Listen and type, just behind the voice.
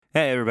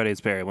Hey everybody,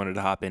 it's Barry. I wanted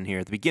to hop in here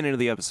at the beginning of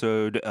the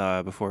episode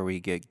before we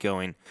get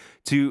going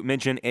to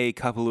mention a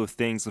couple of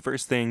things. The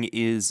first thing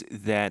is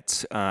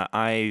that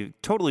I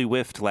totally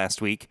whiffed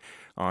last week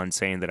on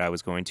saying that I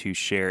was going to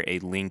share a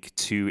link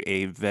to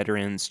a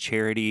veterans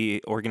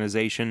charity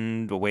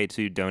organization, a way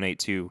to donate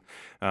to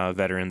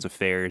Veterans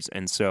Affairs.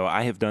 And so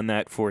I have done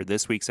that for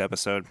this week's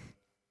episode.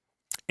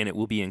 And it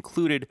will be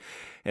included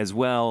as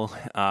well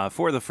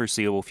for the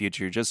foreseeable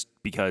future, just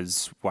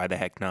because why the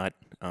heck not?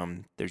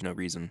 There's no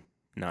reason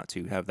not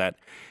to have that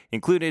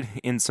included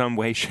in some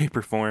way, shape,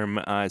 or form.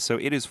 So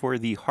it is for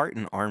the Heart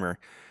and Armor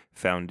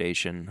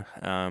Foundation.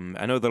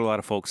 I know that a lot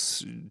of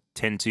folks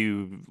tend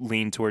to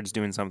lean towards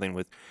doing something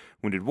with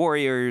Wounded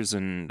Warriors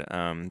and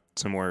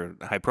some more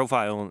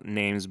high-profile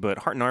names, but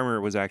Heart and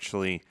Armor was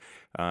actually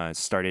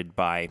started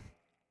by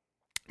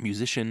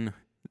musician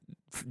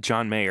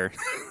John Mayer.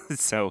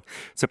 So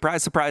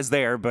surprise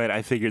there, but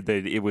I figured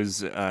that it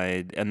was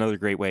another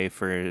great way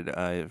for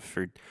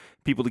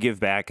people to give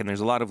back, and there's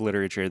a lot of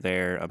literature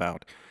there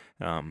about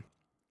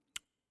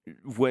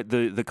what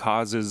the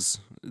causes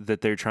that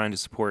they're trying to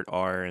support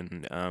are,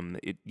 and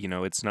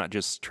it's not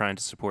just trying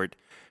to support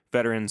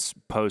veterans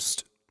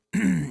post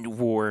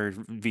war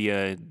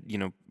via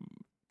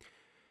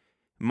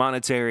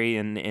monetary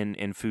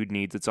and food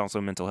needs. It's also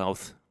mental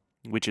health,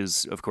 which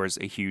is, of course,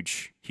 a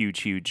huge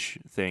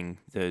thing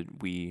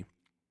that we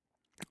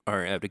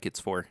are advocates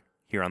for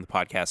here on the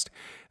podcast.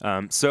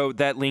 So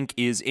that link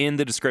is in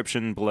the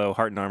description below,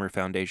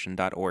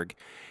 heartandarmorfoundation.org.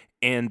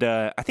 And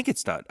I think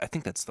that's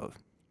how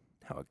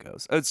it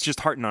goes. It's just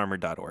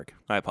heartandarmor.org.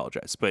 I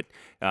apologize, but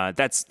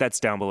that's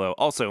down below.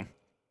 Also,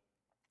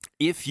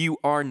 if you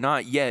are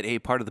not yet a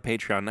part of the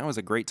Patreon, now is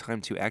a great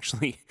time to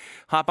actually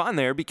hop on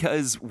there,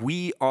 because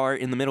we are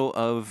in the middle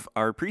of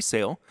our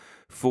pre-sale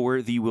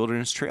for the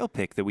Wilderness Trail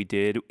pick that we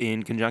did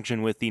in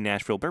conjunction with the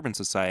Nashville Bourbon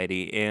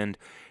Society. And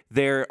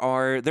there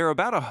are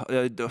about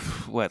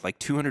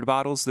 200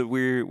 bottles that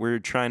we're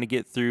trying to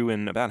get through,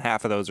 and about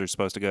half of those are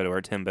supposed to go to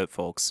our Timbit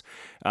folks.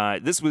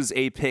 This was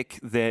a pick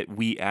that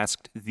we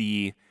asked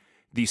the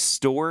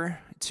store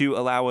to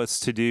allow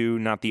us to do,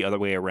 not the other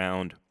way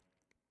around.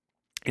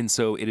 And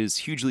so it is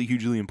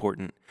hugely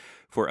important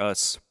for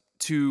us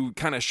to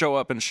kind of show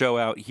up and show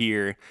out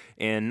here,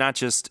 and not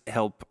just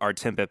help our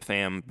Timbit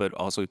fam, but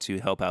also to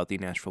help out the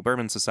Nashville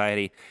Bourbon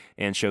Society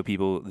and show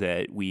people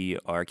that we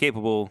are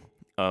capable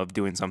of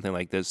doing something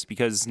like this,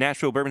 because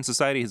Nashville Bourbon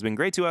Society has been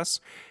great to us,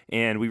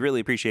 and we really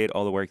appreciate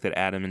all the work that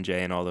Adam and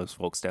Jay and all those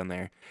folks down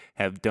there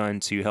have done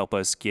to help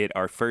us get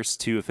our first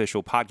 2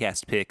 official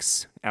podcast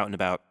picks out and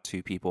about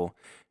to people.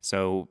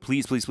 So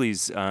please,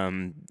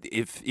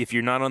 if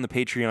you're not on the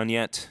Patreon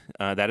yet,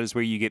 that is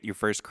where you get your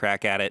first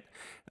crack at it.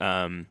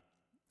 And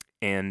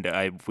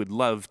I would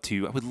love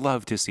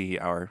to see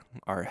our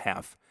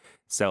half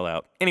sell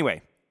out.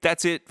 Anyway,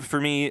 that's it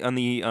for me on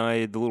the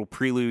little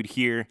prelude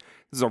here.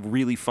 This is a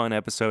really fun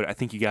episode. I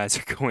think you guys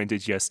are going to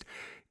just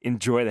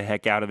enjoy the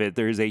heck out of it.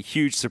 There's a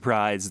huge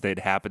surprise that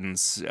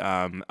happens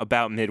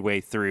about midway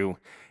through,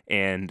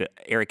 and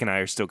Eric and I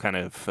are still kind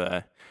of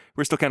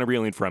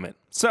reeling from it.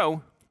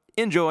 So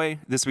enjoy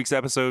this week's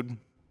episode.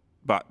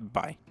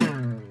 Bye.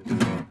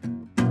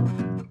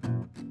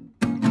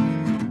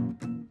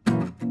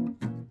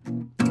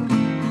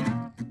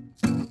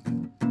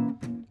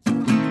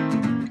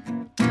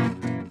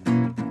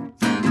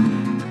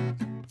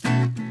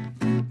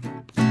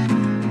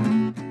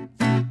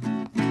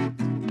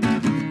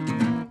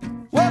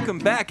 Welcome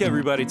back,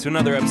 everybody, to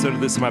another episode of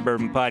This Is My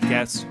Bourbon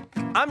Podcast.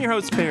 I'm your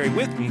host, Perry.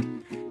 With me,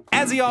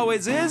 as he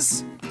always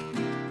is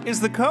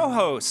the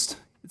co-host.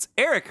 It's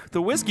Eric,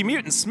 the Whiskey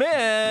Mutant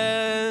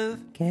Smith.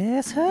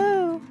 Guess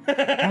who?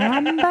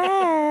 I'm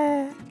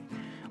back.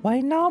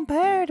 Waiting on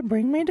Perry to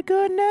bring me the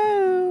good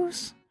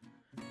news.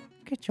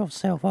 Get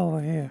yourself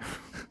over here.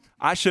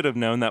 I should have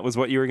known that was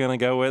what you were going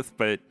to go with,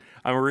 but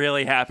I'm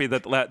really happy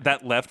that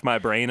that left my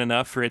brain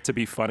enough for it to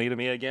be funny to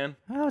me again.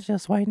 I was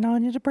just waiting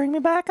on you to bring me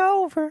back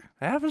over.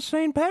 I haven't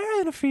seen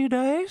Perry in a few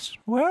days.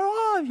 Where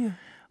are you?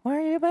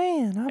 Where you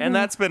been?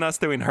 That's been us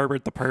doing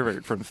Herbert the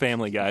Pervert from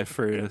Family Guy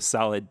for a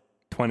solid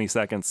 20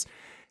 seconds.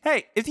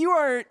 Hey, if you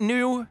are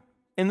new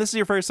and this is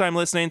your first time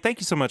listening, thank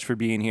you so much for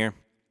being here.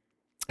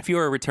 If you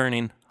are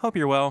returning, hope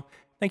you're well.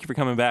 Thank you for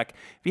coming back.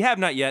 If you have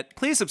not yet,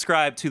 please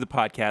subscribe to the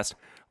podcast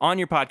on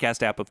your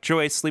podcast app of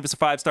choice. Leave us a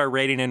 5-star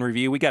rating and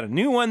review. We got a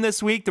new one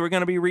this week that we're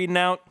going to be reading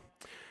out.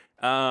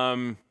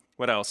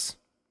 What else?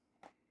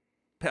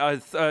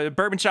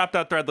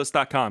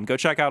 Bourbonshop.threadless.com. Go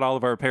check out all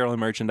of our apparel and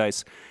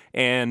merchandise.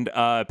 And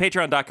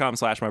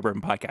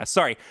patreon.com/mybourbonpodcast.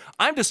 Sorry,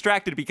 I'm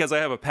distracted because I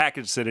have a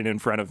package sitting in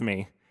front of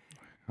me.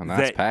 A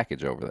nice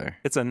package over there.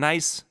 It's a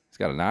nice... He's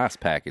got a nice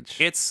package.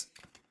 It's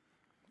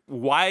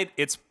wide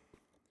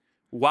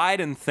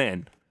and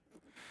thin.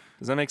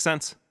 Does that make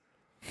sense?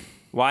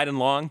 Wide and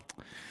long?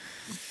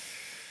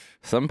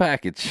 Some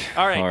package.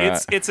 All right.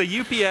 It's a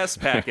UPS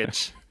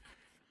package.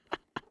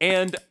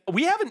 And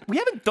we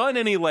haven't done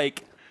any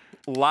like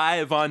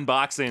live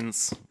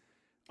unboxings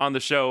on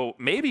the show,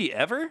 maybe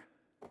ever.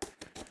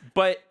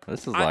 But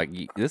This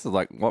is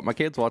like what my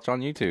kids watch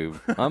on YouTube.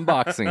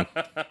 Unboxing.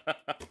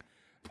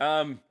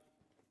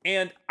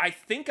 and I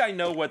think I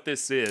know what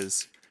this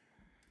is,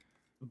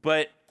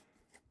 but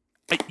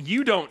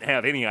you don't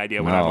have any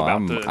idea what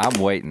I'm about to.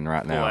 I'm waiting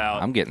right now.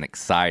 out. I'm getting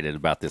excited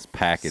about this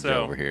package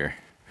So- over here.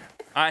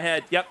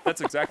 Yep,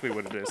 that's exactly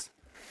what it is.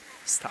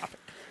 Stop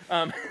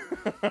it.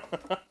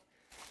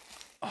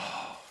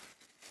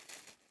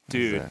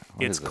 Dude, that?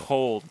 What it's is it?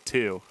 cold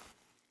too.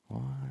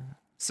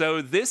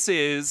 So this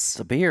is It's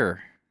a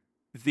beer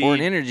or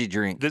an energy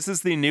drink. This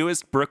is the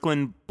newest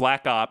Brooklyn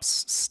Black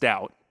Ops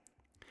Stout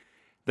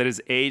that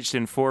is aged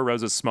in Four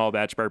Roses small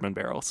batch bourbon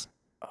barrels.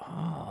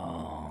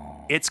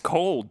 Oh. It's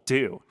cold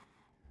too.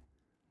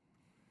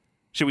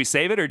 Should we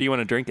save it or do you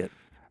want to drink it?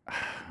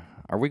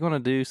 Are we going to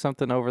do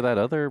something over that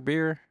other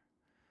beer?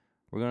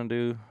 We're going to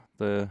do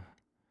the...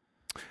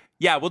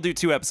 Yeah, we'll do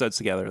 2 episodes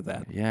together of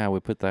that. Yeah, we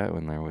put that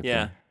in there with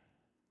Yeah.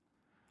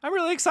 I'm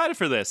really excited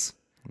for this.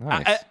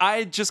 Nice.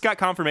 I just got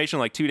confirmation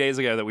like 2 days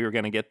ago that we were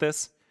going to get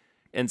this.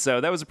 And so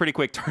that was a pretty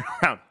quick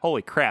turnaround.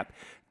 Holy crap.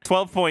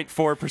 12.4%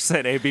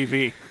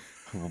 ABV.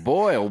 Oh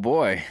boy, oh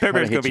boy. Bear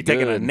Bear's going to be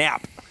taking a good.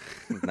 nap.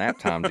 Nap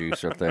time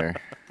juice right there.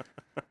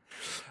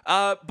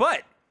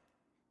 But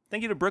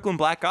thank you to Brooklyn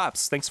Black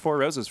Ops. Thanks, Four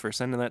Roses, for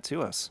sending that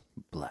to us.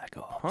 Black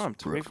Ops,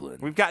 Pumped. Brooklyn.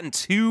 We've gotten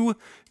 2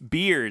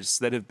 beers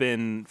that have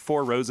been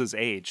Four Roses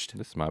aged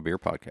This is my beer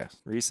podcast.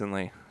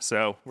 recently.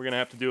 So we're going to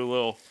have to do a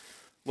little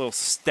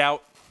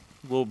stout,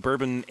 little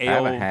bourbon I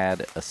ale. haven't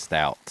had a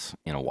stout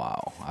in a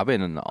while. I've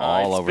been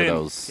all over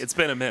those. It's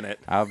been a minute.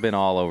 I've been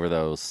all over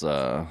those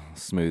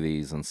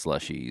smoothies and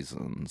slushies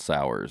and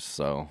sours.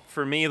 So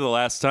For me, the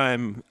last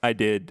time I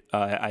did,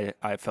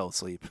 I fell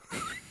asleep.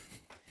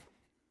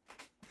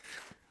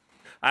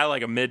 I had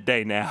like a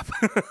midday nap.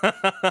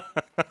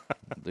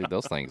 dude,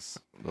 those things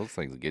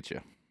get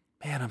you.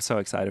 Man, I'm so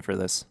excited for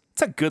this.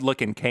 It's a good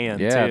looking can,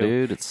 Yeah, too.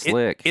 dude, it's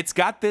slick. It's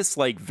got this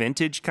like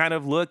vintage kind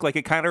of look. Like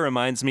it kind of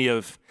reminds me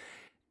of,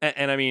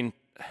 and I mean,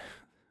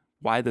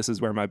 why this is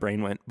where my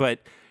brain went, but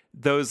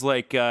those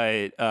like,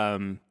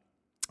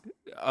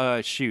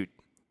 shoot,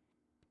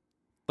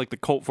 like the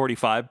Colt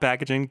 45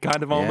 packaging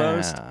kind of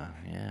almost.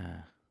 Yeah.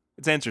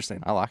 It's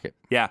interesting. I like it.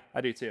 Yeah,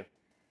 I do too.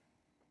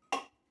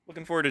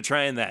 Looking forward to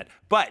trying that.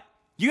 But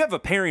you have a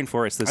pairing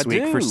for us this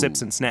week for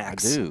Sips and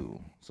Snacks. I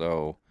do.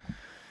 So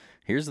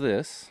here's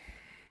this.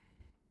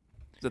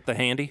 Is it the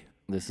handy?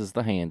 This is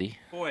the handy.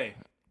 Boy,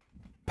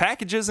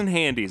 packages and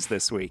handies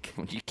this week.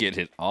 You get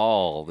it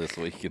all this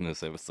week in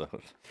this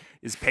episode.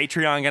 Is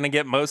Patreon going to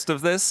get most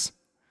of this?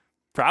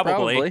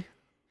 Probably.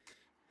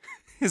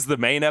 Is the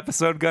main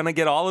episode going to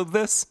get all of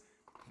this?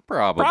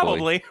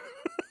 Probably.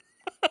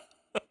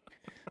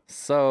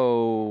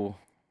 So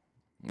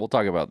we'll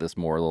talk about this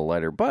more a little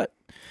later. But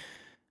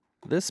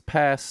this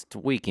past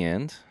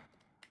weekend,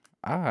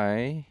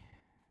 I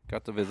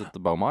got to visit the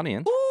Beaumont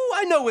Inn. Ooh,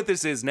 I know what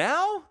this is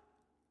now.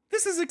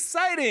 This is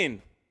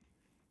exciting.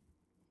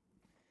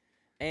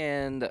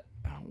 And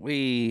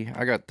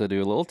I got to do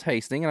a little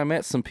tasting, and I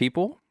met some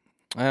people.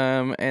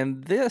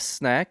 And this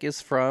snack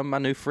is from my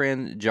new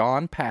friend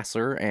John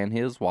Passer and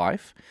his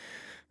wife,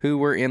 who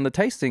were in the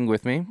tasting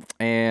with me.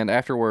 And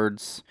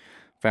afterwards,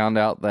 found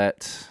out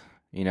that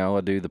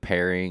I do the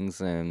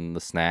pairings and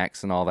the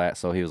snacks and all that.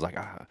 So he was like,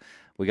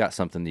 "We got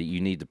something that you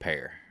need to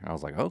pair." I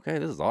was like, "Okay,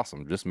 this is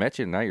awesome. Just met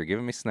you, and now you're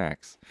giving me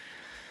snacks."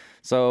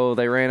 So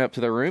they ran up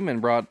to their room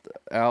and brought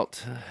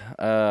out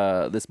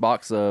this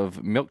box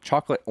of milk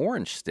chocolate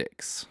orange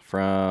sticks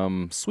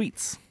from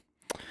Sweets.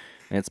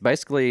 And it's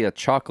basically a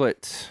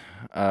chocolate,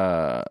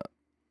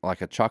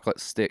 like a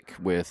chocolate stick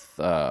with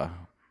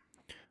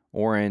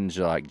orange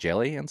like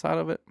jelly inside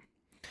of it.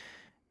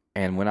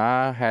 And when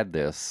I had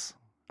this,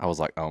 I was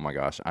like, "Oh my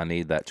gosh, I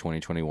need that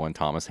 2021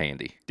 Thomas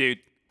Handy." Dude,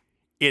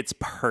 it's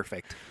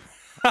perfect.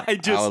 I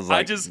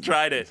just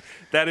tried it.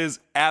 That is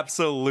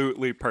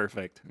absolutely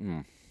perfect.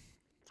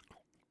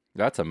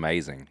 That's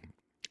amazing.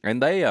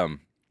 And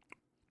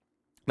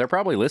they're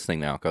probably listening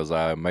now because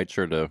I made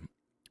sure to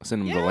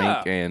send them the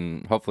link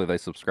and hopefully they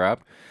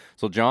subscribe.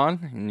 So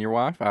John and your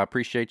wife, I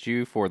appreciate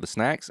you for the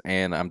snacks,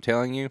 and I'm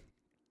telling you,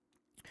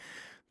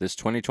 this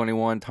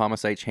 2021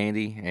 Thomas H.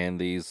 Handy and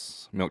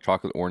these milk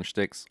chocolate orange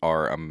sticks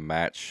are a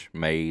match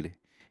made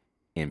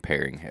in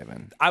pairing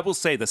heaven. I will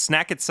say the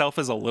snack itself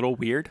is a little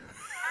weird.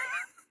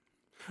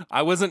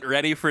 I wasn't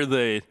ready for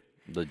the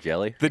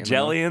jelly.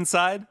 jelly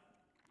inside.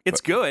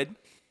 It's good.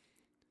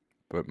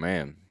 But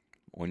man,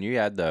 when you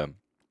add the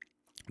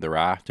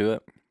rye to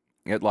it,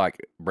 it like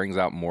brings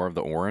out more of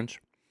the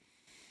orange.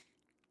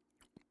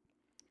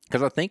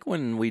 Because I think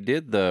when we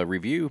did the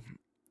review,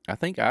 I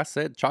think I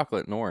said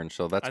chocolate and orange,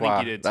 so that's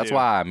why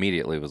I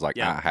immediately was like,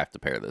 I have to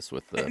pair this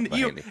with the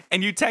handy.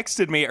 And you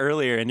texted me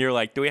earlier, and you're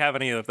like, "Do we have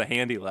any of the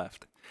handy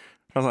left?"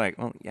 I was like,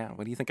 "Well, yeah.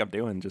 What do you think I'm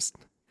doing?"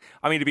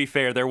 I mean, to be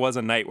fair, there was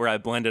a night where I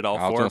blended all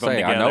 4 of them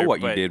together. I know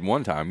what you did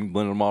one time. You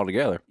blended them all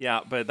together.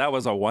 Yeah, but that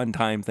was a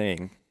one-time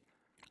thing.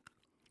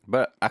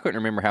 But I couldn't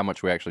remember how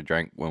much we actually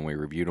drank when we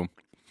reviewed them.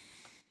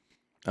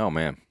 Oh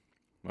man,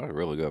 that was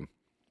really good.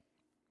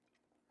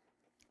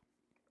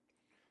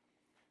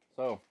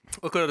 So,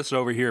 Look at us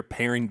over here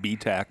pairing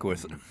BTAC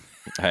with.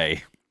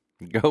 hey,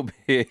 go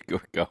big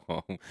or go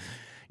home.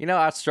 You know,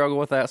 I struggle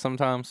with that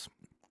sometimes.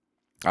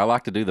 I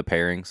like to do the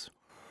pairings,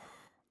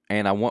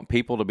 and I want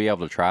people to be able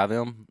to try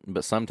them,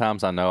 but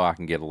sometimes I know I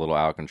can get a little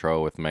out of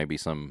control with maybe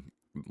some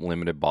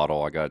limited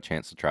bottle I got a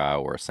chance to try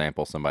or a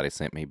sample somebody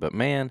sent me. But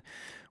man,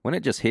 when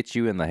it just hits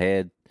you in the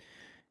head,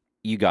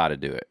 you got to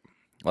do it.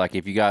 Like,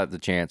 if you got the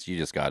chance, you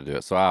just got to do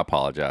it. So I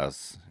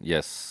apologize.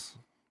 Yes,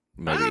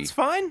 maybe. That's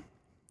fine.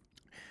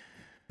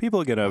 People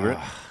will get over it.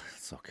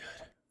 It's so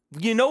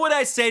good. You know what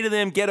I say to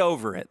them? Get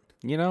over it.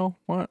 You know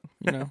what?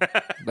 You know,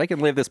 they can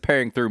live this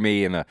pairing through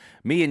me and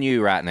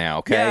you right now.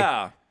 Okay,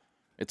 Yeah.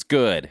 it's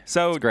good.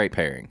 So It's a great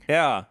pairing.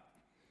 yeah.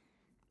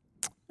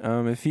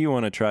 If you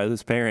want to try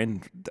this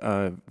pairing,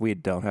 we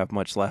don't have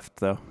much left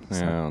though. So.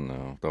 Yeah,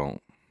 no,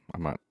 don't. I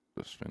might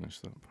just finish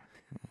up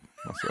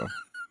myself.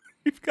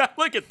 We've got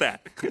look at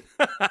that.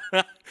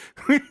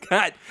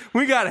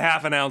 we got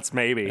half an ounce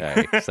maybe.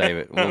 Hey, save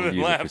it. We'll use it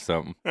for Left.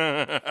 something.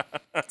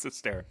 That's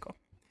hysterical.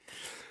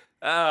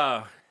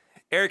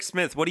 Eric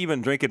Smith, what have you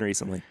been drinking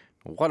recently?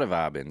 What have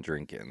I been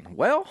drinking?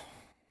 Well,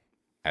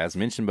 as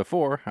mentioned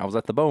before, I was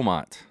at the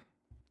Beaumont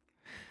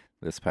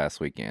this past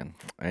weekend,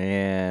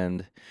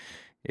 and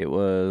it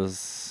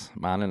was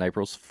mine and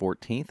April's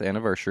 14th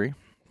anniversary.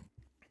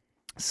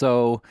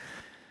 So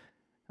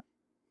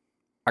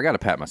I got to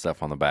pat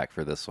myself on the back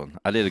for this one.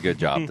 I did a good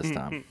job this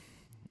time.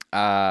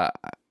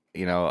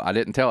 You know, I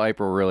didn't tell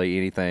April really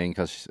anything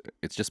because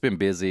it's just been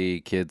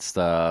busy, kid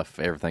stuff,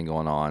 everything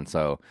going on.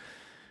 So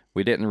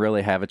we didn't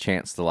really have a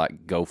chance to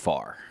like go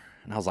far.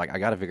 And I was like, I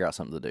got to figure out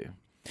something to do.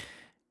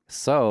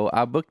 So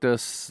I booked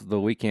us the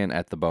weekend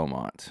at the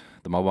Beaumont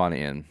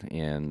Inn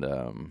in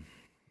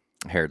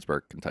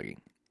Harrodsburg, Kentucky.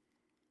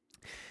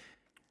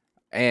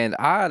 And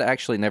I'd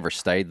actually never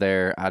stayed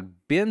there.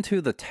 I'd been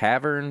to the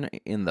tavern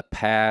in the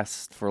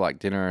past for like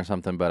dinner or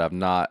something, but I've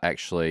not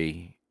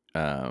actually,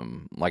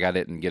 like I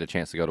didn't get a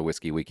chance to go to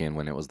Whiskey Weekend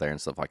when it was there and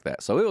stuff like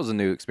that. So it was a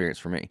new experience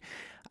for me.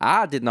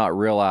 I did not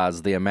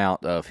realize the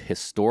amount of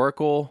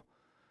historical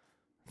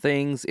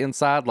things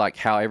inside, like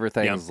how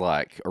everything's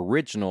like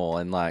original,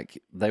 and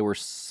like they were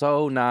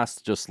so nice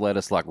to just let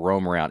us like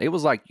roam around. It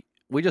was like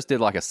we just did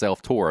like a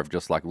self-tour of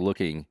just like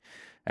looking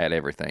at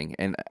everything.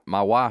 And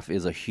my wife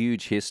is a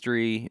huge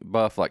history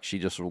buff. Like she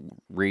just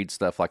reads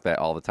stuff like that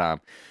all the time.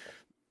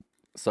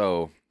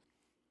 So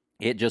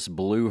it just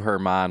blew her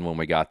mind when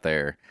we got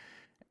there.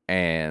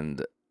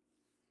 And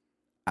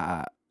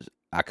I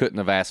couldn't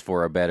have asked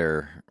for a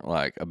better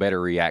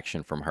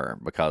reaction from her,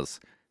 because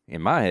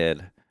in my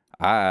head,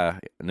 I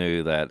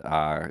knew that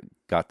I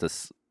got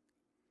this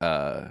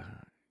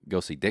go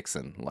see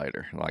Dixon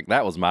later. Like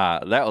that was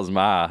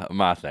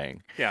my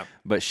thing. Yeah.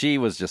 But she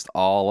was just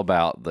all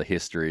about the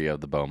history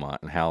of the Beaumont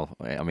and how,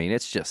 I mean,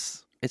 it's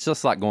just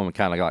like going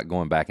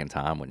back in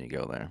time when you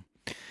go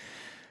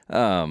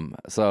there.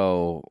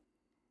 So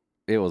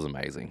it was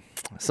amazing.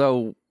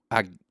 So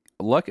I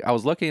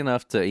was lucky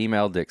enough to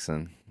email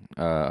Dixon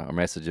or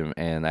message him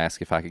and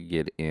ask if I could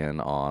get in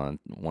on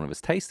one of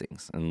his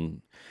tastings.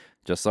 And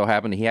just so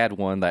happened he had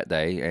one that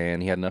day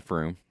and he had enough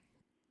room.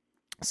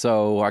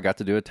 So I got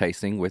to do a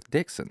tasting with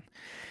Dixon.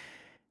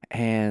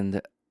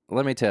 And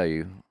let me tell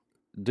you,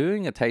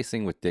 doing a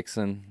tasting with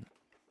Dixon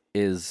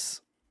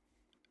is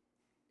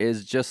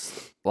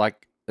just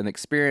like an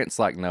experience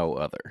like no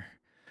other.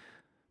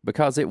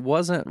 Because it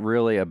wasn't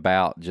really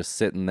about just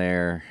sitting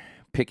there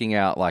picking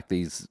out like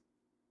these,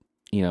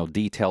 you know,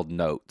 detailed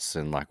notes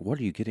and like, what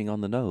are you getting on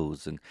the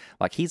nose? And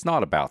like, he's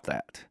not about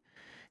that.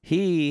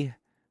 He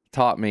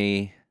taught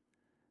me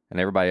and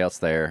everybody else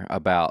there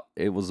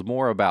it was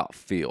more about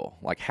feel.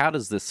 Like, how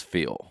does this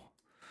feel?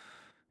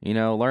 You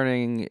know,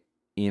 learning,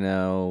 you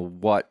know,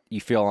 what you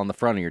feel on the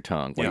front of your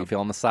tongue, what do you feel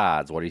on the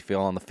sides, what do you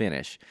feel on the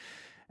finish?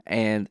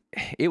 And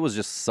it was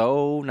just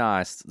so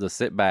nice to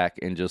sit back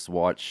and just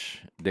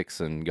watch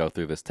Dixon go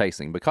through this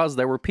tasting, because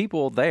there were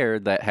people there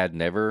that had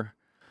never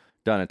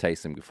done a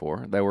tasting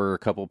before. There were a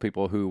couple of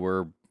people who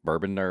were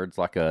bourbon nerds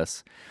like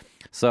us.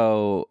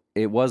 So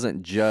it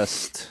wasn't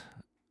just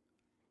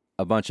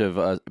a bunch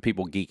of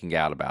people geeking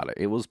out about it.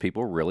 It was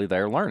people really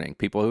there learning,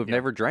 people who have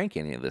never drank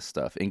any of this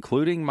stuff,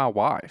 including my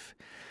wife.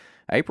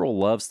 April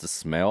loves to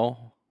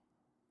smell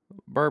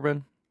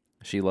bourbon.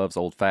 She loves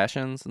old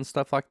fashions and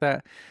stuff like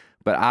that.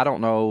 But I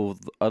don't know,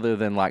 other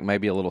than like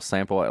maybe a little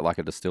sample at like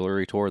a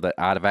distillery tour, that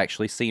I'd have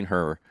actually seen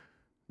her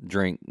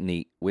drink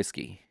neat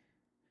whiskey.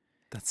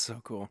 That's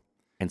so cool.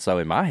 And so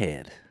in my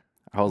head,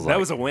 I was like, that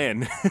was a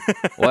win.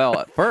 well,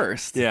 at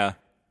first, Yeah.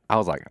 I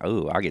was like,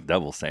 oh, I get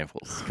double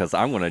samples because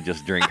I'm going to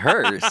just drink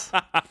hers.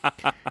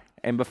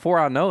 And before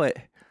I know it,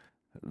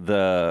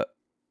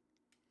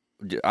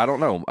 I don't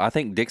know. I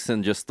think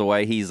Dixon, just the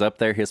way he's up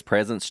there, his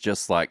presence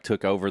just like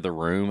took over the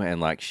room,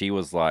 and like she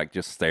was like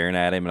just staring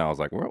at him, and I was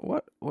like,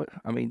 what?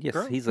 I mean, yes,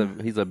 Girl. he's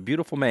a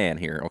beautiful man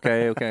here.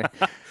 Okay.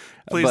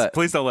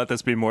 Please don't let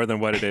this be more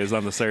than what it is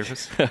on the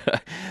surface.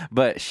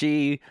 But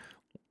she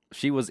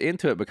was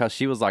into it because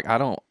she was like, I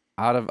don't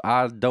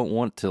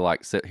want to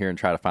like sit here and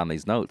try to find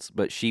these notes.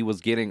 But she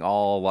was getting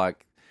all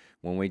like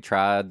when we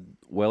tried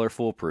Weller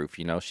Foolproof,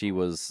 she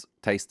was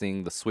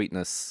tasting the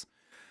sweetness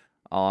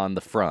on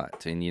the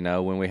front. And,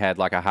 when we had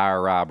like a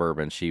higher rye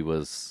bourbon, she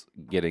was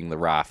getting the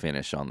rye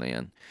finish on the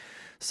end.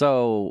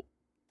 So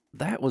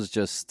that was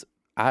just,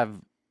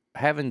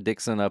 having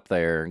Dixon up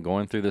there and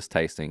going through this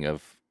tasting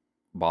of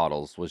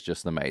bottles was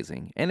just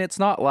amazing. And it's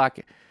not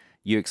like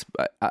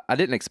I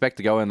didn't expect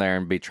to go in there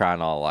and be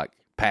trying all like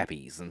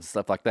Pappies and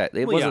stuff like that.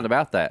 It wasn't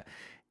about that.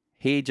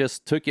 He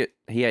just took it.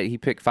 He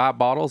picked 5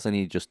 bottles and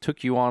he just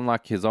took you on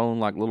like his own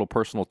like little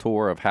personal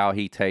tour of how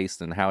he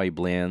tastes and how he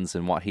blends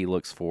and what he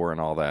looks for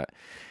and all that.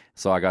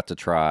 So I got to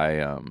try.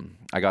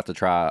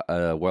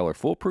 A Weller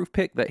Foolproof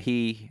pick that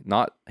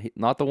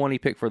not the one he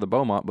picked for the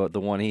Beaumont, but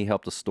the one he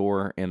helped us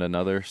store in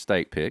another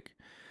state pick.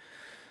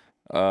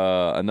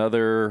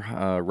 Another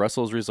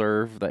Russell's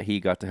Reserve that he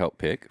got to help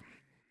pick.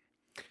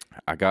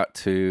 I got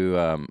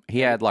to. He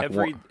had like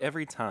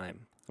every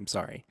time. I'm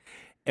sorry.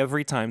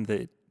 Every time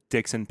that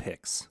Dixon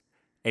picks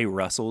a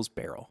Russell's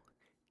barrel,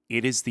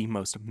 it is the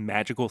most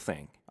magical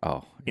thing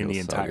in the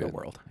entire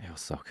world. It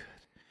was so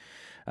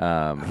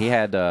good. He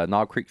had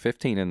Nog Creek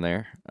 15 in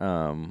there,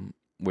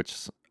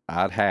 which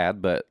I'd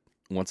had, but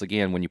once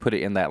again, when you put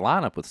it in that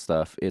lineup with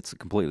stuff, it's a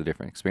completely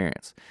different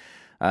experience.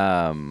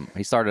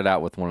 He started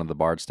out with one of the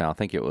Bardstown. I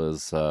think it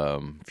was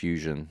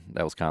Fusion.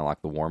 That was kind of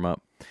like the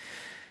warm-up.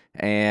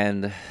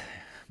 And,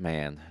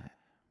 man,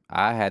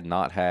 I had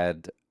not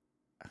had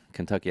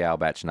Kentucky Owl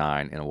Batch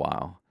 9 in a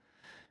while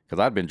because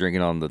I'd been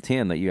drinking on the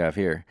 10 that you have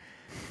here.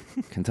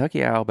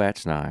 Kentucky Owl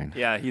Batch 9.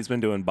 Yeah, he's been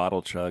doing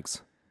bottle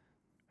chugs.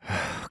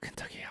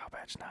 Kentucky Owl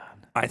Batch 9.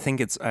 I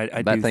think it's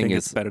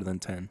it's better than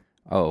 10.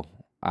 Oh,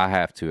 I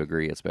have to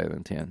agree it's better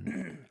than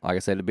 10. Like I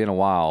said, it'd been a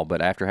while,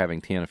 but after having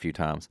 10 a few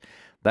times,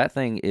 that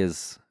thing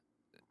is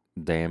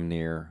damn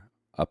near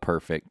a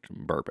perfect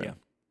bourbon.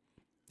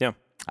 Yeah.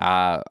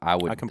 I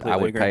would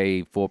agree.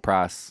 pay full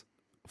price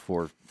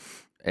for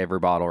every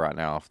bottle right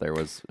now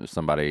if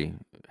somebody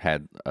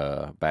had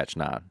Batch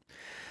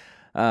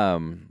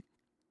 9.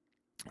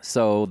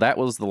 So that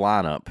was the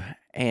lineup,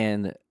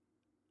 and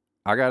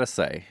I gotta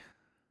say,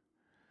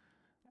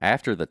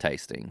 after the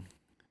tasting,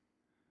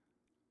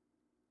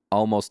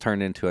 almost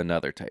turned into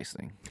another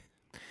tasting.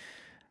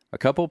 A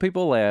couple of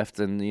people left,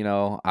 and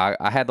I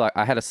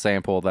had a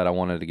sample that I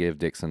wanted to give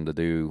Dixon to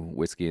do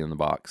whiskey in the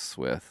box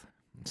with.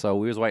 So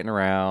we was waiting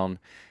around,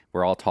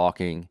 we're all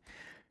talking,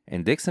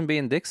 and Dixon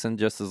being Dixon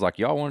just is like,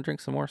 y'all want to drink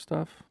some more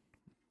stuff?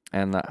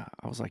 And I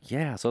was like,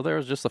 yeah. So there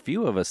was just a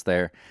few of us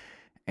there,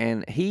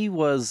 and he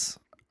was,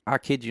 I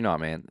kid you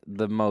not, man,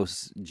 the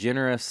most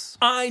generous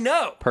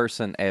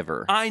person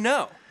ever. I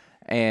know.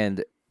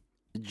 And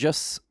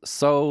just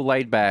so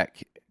laid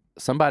back.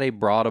 Somebody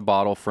brought a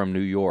bottle from New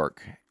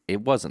York.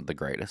 It wasn't the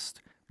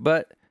greatest,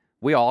 but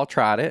we all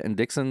tried it, and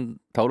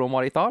Dixon told him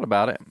what he thought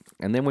about it,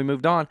 and then we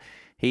moved on.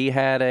 He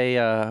had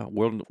a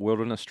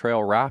Wilderness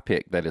Trail rye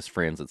pick that his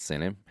friends had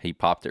sent him. He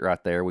popped it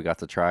right there. We got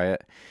to try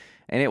it,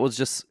 and it was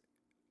just,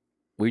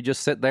 we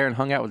just sit there and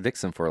hung out with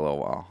Dixon for a little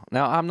while.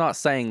 Now, I'm not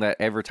saying that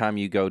every time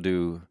you go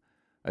do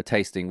a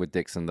tasting with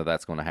Dixon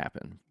that's going to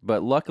happen,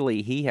 but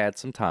luckily he had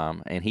some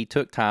time, and he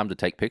took time to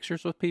take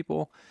pictures with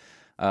people,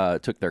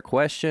 took their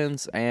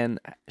questions, and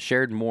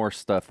shared more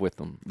stuff with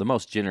them. The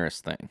most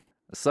generous thing.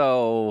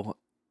 So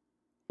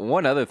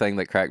one other thing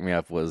that cracked me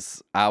up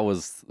was I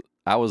was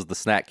the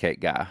snack cake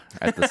guy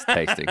at this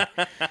tasting,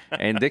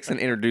 and Dixon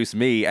introduced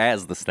me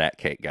as the snack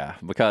cake guy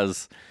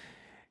because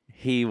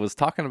he was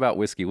talking about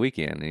Whiskey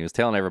Weekend, and he was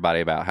telling everybody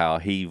about how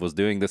he was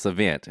doing this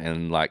event,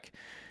 and like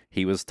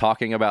he was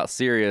talking about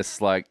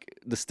serious like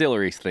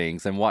distilleries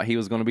things and what he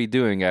was going to be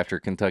doing after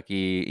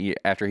he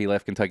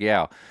left Kentucky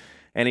Owl.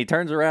 And he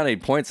turns around and he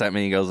points at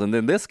me and he goes, and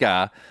then this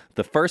guy,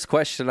 the first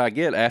question I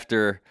get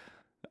after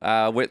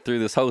I went through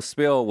this whole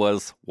spiel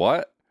was,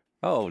 what?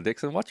 Oh,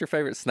 Dixon, what's your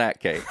favorite snack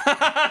cake?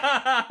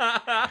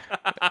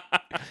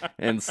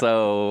 And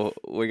so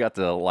we got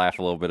to laugh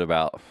a little bit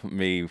about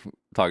me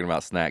talking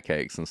about snack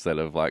cakes instead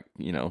of like,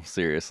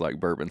 serious like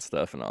bourbon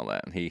stuff and all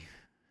that. And he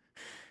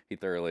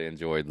thoroughly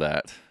enjoyed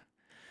that.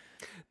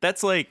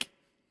 That's like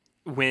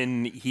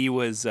when he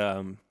was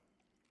on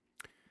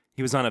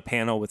a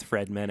panel with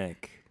Fred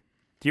Minnick.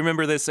 Do you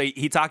remember this?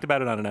 He talked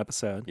about it on an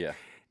episode. Yeah.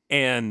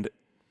 And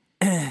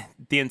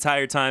the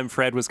entire time,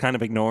 Fred was kind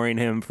of ignoring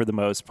him for the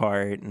most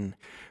part.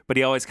 But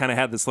he always kind of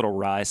had this little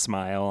wry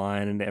smile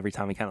on, and every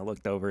time he kind of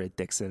looked over at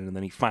Dixon. And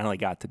then he finally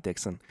got to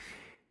Dixon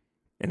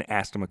and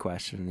asked him a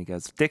question. And he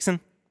goes,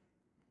 Dixon,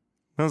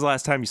 when was the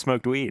last time you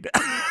smoked weed?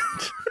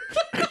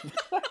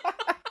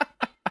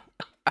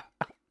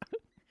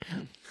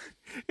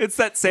 It's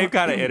that same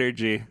kind of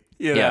energy,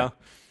 you know?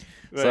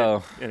 But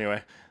so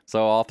anyway.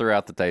 So all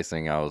throughout the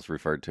tasting, I was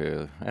referred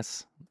to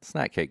as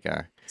snack cake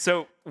guy.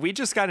 So we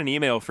just got an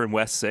email from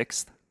West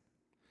 6th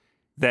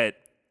that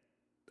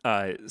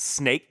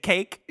Snake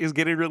Cake is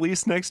getting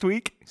released next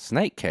week.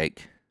 Snake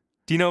Cake?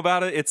 Do you know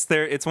about it?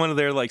 It's one of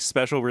their like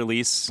special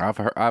release.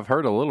 I've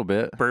heard a little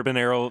bit. Bourbon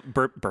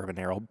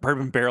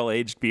barrel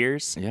aged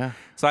beers. Yeah.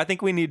 So I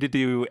think we need to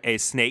do a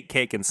Snake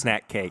Cake and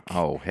Snack Cake.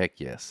 Oh, heck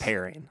yes.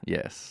 Pairing.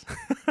 Yes.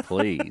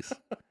 Please.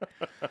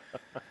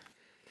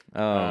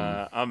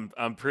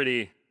 I'm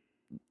pretty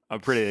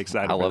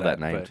excited. I for love that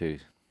name but- too.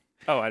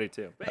 Oh, I do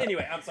too. But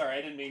anyway, I'm sorry,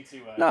 I didn't mean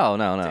to. No.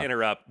 To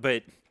interrupt,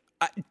 but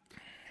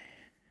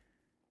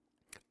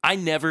I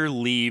never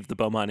leave the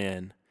Beaumont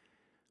Inn,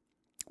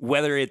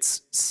 whether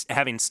it's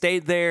having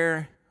stayed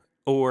there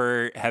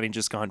or having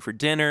just gone for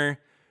dinner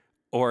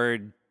or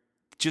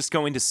just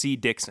going to see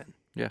Dixon.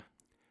 Yeah.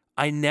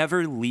 I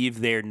never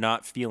leave there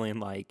not feeling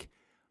like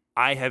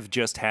I have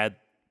just had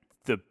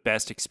the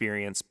best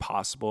experience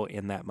possible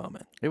in that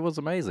moment. It was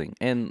amazing.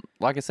 And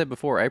like I said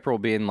before, April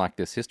being like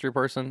this history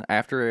person,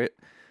 after it,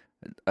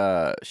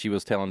 she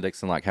was telling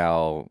Dixon like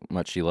how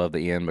much she loved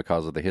the inn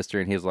because of the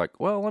history. And he was like,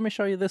 well, let me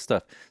show you this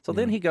stuff. So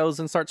then he goes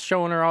and starts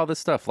showing her all this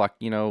stuff. Like,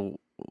 you know,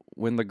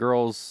 when the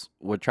girls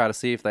would try to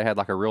see if they had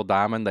like a real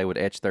diamond, they would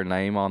etch their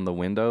name on the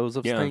windows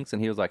of things.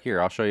 And he was like, here,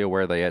 I'll show you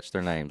where they etch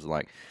their names.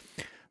 Like,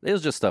 it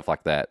was just stuff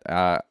like that.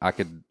 I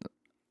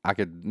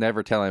could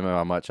never tell him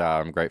how much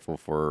I'm grateful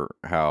for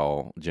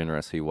how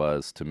generous he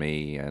was to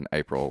me and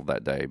April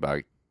that day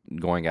by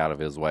going out of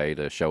his way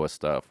to show us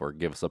stuff or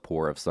give us a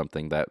pour of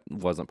something that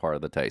wasn't part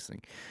of the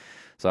tasting.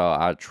 So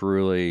I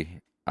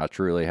truly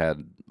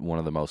had one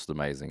of the most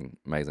amazing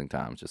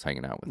times just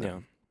hanging out with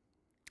him.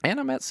 And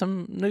I met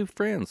some new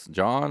friends.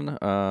 John,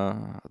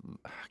 I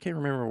can't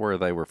remember where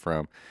they were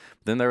from.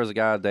 Then there was a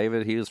guy,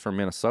 David. He was from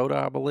Minnesota,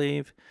 I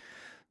believe.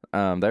 They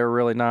were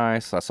really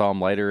nice. I saw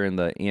them later in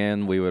the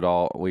inn. We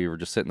were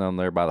just sitting on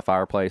there by the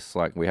fireplace.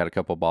 Like we had a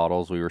couple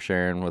bottles we were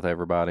sharing with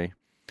everybody.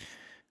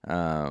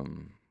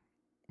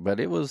 But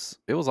it was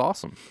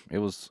awesome. It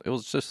was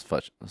just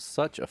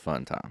such a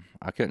fun time.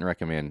 I couldn't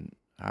recommend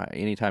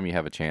anytime you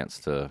have a chance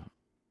to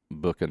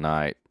book a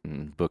night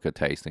and book a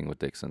tasting with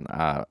Dixon.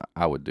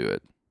 I would do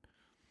it.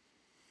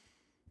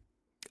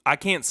 I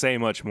can't say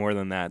much more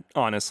than that,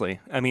 honestly.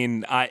 I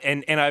mean,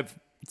 I've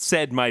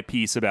said my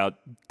piece about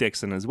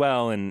Dixon as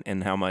well,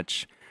 and how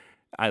much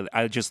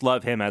I just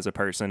love him as a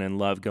person and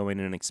love going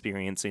and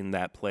experiencing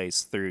that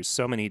place through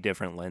so many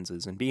different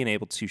lenses and being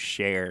able to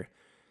share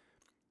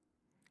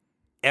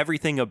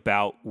everything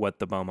about what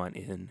the Beaumont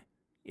Inn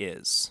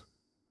is.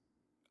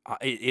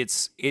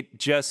 It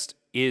just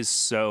is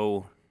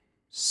so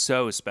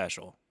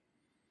special.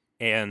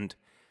 And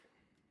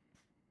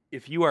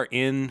if you are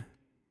in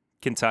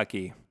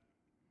Kentucky,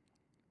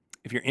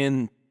 if you're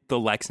in the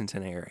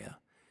Lexington area,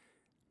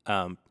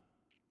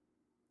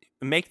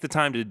 make the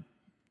time to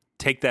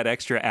take that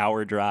extra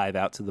hour drive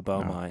out to the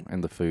Beaumont.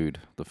 And the food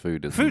is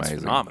Food's amazing.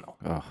 phenomenal.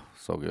 Oh,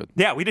 so good.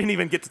 Yeah, we didn't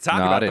even get to talk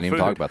No, about I didn't the even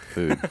food. talk about the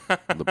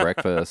food. The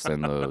breakfast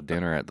and the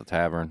dinner at the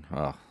tavern.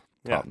 Oh,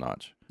 top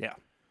notch. Yeah.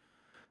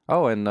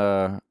 Oh,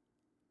 and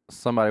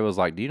somebody was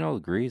like, "Do you know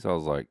Grease?" I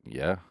was like,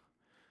 "Yeah."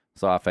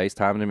 So I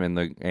FaceTimed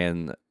him,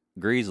 and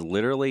Grease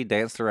literally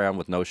danced around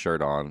with no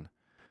shirt on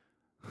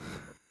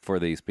for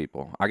these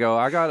people. I go,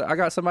 I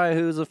got somebody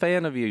who's a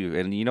fan of you,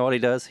 and you know what he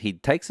does? He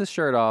takes his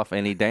shirt off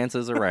and he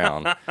dances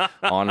around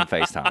on a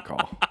FaceTime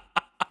call.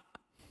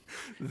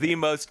 The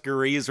most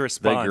Grease The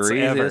response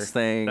greasiest ever.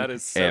 thing That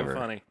is so ever.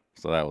 funny.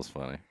 So that was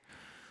funny.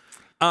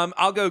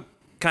 I'll go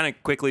kind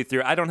of quickly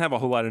through. I don't have a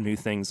whole lot of new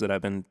things that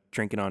I've been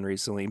drinking on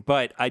recently,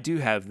 but I do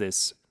have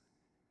this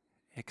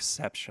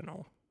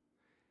exceptional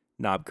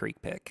Knob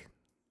Creek pick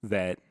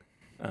that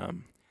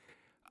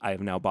I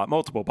have now bought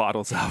multiple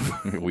bottles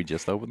of. We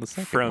just opened the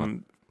second from.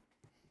 one.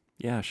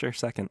 Yeah, sure,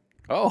 second.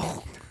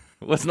 Oh,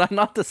 was that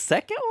not the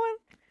second one?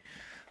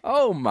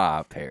 Oh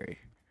my, Perry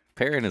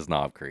and his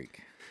Knob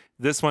Creek.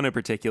 This one in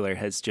particular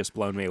has just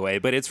blown me away,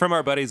 but it's from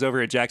our buddies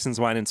over at Jackson's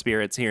Wine and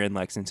Spirits here in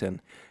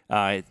Lexington.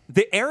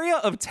 The area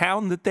of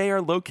town that they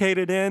are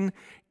located in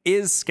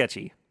is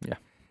sketchy. Yeah.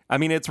 I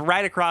mean, it's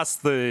right across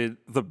the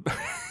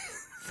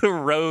the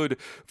road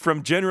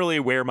from generally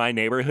where my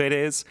neighborhood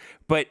is,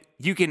 but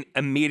you can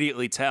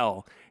immediately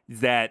tell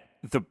that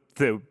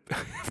the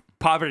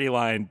poverty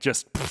line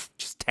just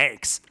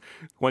tanks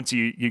once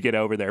you get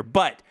over there.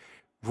 But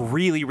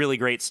really, really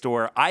great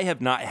store. I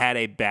have not had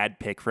a bad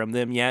pick from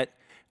them yet.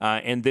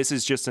 And this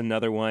is just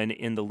another one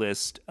in the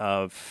list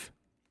of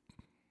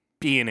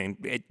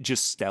being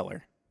just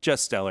stellar.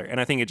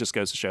 And I think it just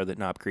goes to show that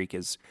Knob Creek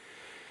is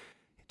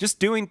just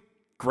doing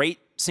great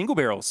single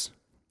barrels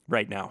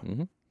right now.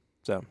 Mm-hmm.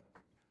 So,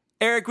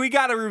 Eric, we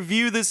got a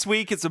review this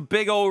week. It's a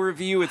big old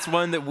review. It's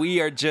one that we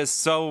are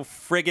just so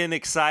friggin'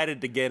 excited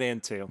to get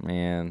into.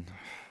 Man,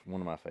 one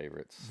of my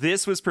favorites.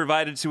 This was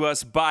provided to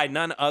us by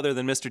none other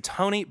than Mr.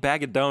 Tony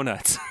Bag of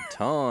Donuts.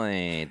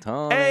 Tony.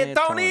 Hey,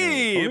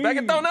 Tony! Bag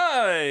of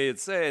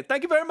Donuts! Hey,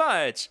 thank you very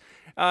much.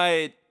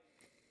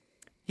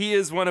 He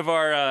is one of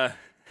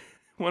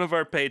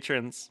our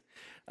patrons,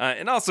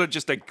 and also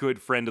just a good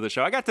friend of the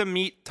show. I got to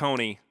meet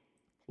Tony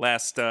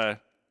last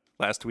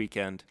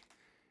weekend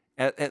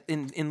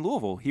in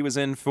Louisville. He was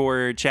in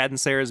for Chad and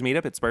Sarah's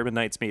meetup. It's Bourbon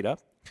Nights meetup.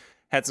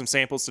 Had some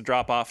samples to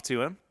drop off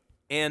to him,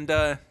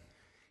 and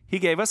he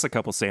gave us a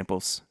couple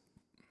samples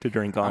to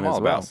drink on I'm as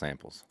all well. about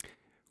samples.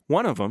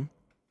 One of them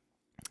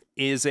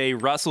is a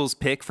Russell's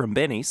pick from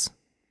Benny's.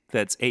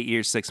 That's 8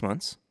 years, 6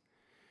 months.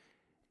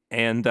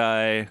 And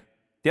the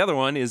other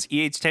one is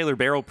E.H. Taylor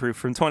Barrel Proof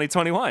from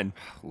 2021.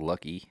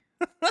 Lucky.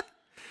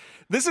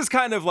 This is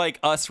kind of like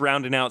us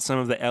rounding out some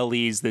of the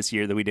LEs this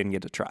year that we didn't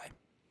get to try.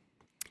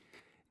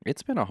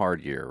 It's been a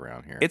hard year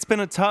around here. It's been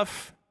a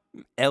tough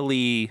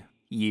LE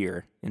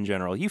year in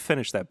general. You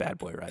finished that bad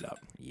boy right up.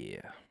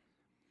 Yeah.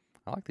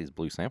 I like these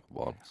blue sample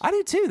bottles. I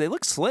do too. They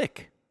look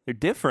slick. They're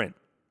different.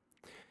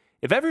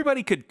 If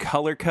everybody could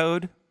color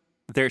code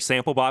their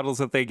sample bottles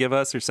that they give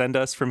us or send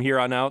us from here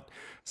on out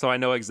so I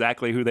know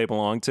exactly who they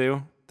belong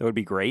to, that would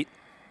be great.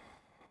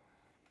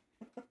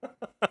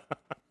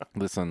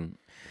 Listen,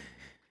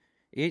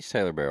 each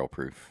Taylor Barrel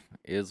Proof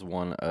is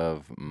one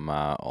of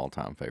my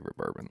all-time favorite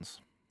bourbons.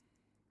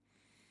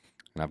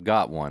 And I've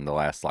got one the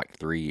last like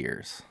 3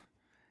 years.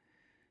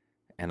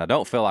 And I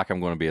don't feel like I'm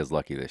going to be as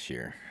lucky this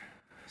year.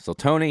 So,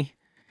 Tony,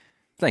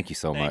 thank you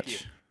so much. You.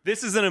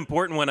 This is an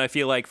important one, I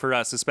feel like, for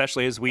us,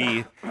 especially as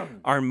we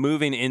are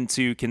moving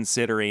into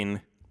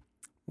considering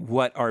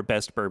what our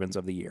best bourbons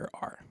of the year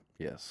are.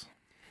 Yes.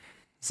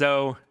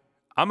 So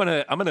I'm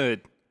gonna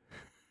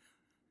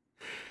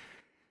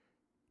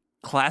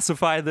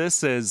classify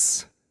this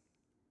as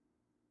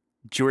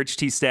George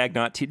T. Stagg,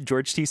 not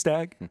George T.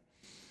 Stagg.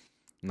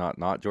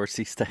 Not George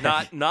T.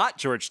 Stagg. Not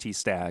George T.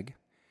 Stagg,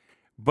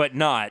 but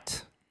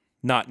not.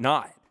 Not.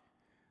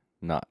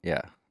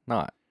 Yeah.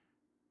 Not.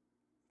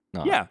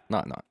 Yeah.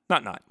 Not.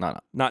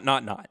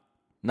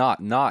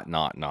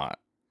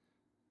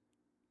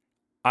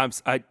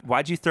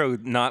 Why'd you throw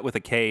not with a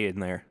K in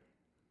there?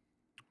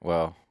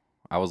 Well,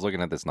 I was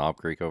looking at this Knob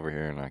Creek over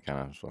here, and I kind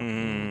of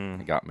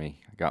it got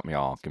me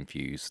all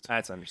confused.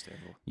 That's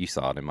understandable. You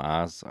saw it in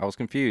my eyes. I was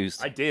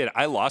confused. I did.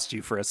 I lost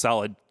you for a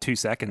solid 2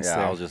 seconds. Yeah,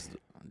 there. I was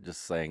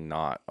just saying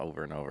not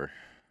over and over.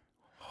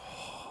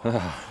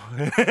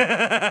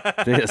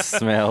 This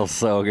smells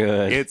so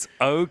good. It's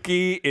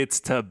oaky. It's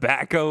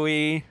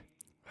tobacco-y.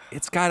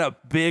 It's got a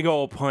big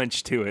old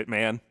punch to it,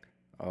 man.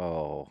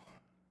 Oh.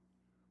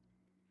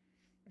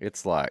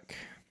 It's like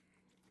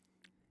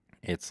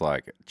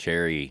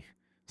cherry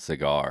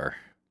cigar.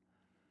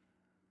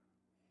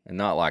 And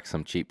not like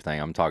some cheap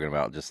thing. I'm talking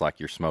about just like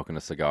you're smoking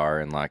a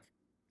cigar in like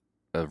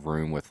a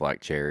room with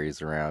like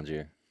cherries around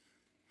you.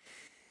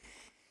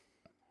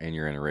 And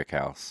you're in a rick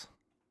house.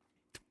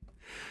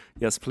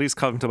 Yes, please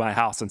come to my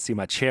house and see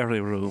my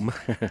cherry room.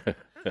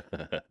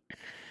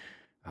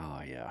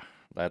 Oh yeah.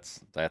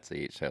 That's the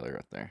H. Taylor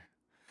right there.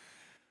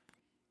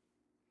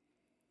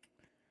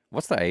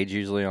 What's the age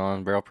usually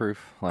on barrel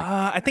proof? Like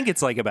I think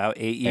it's like about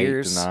 8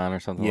 years. 8 to 9 or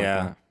something like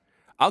that.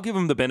 I'll give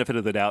them the benefit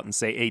of the doubt and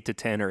say 8 to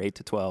 10 or 8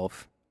 to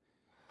 12.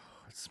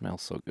 It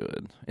smells so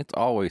good. It's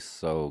always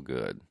so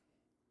good.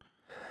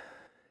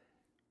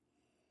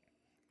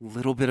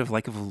 Little bit of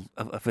like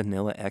a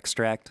vanilla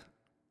extract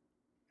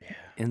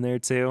in there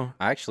too.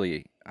 I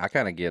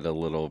kind of get a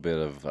little bit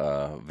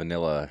of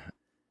vanilla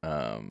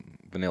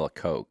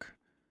Coke,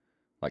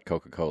 like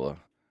Coca-Cola.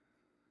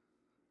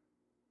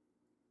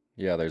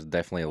 Yeah, there's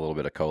definitely a little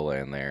bit of cola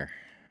in there,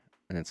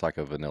 and it's like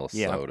a vanilla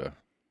soda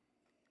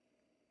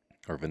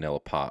or vanilla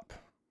pop.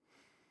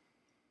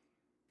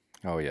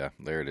 Oh yeah,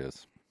 there it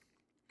is.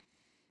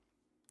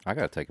 I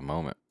gotta take a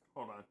moment.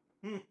 Hold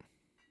on.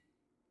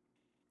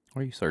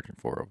 What are you searching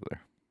for over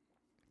there?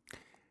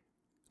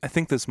 I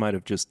think this might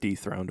have just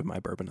dethroned my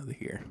bourbon of the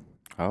year.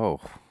 Oh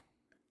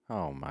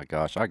my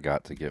gosh, I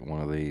got to get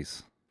one of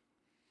these.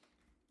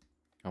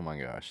 Oh my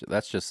gosh,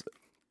 that's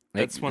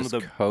one of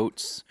the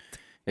coats.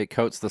 It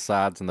coats the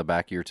sides and the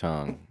back of your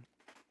tongue,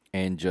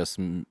 and just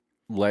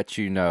lets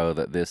you know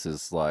that this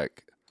is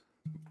what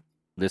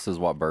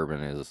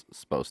bourbon is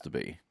supposed to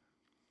be.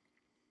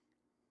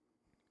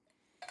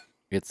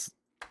 It's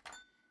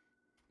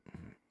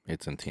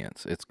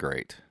intense. It's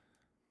great.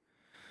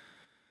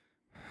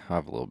 I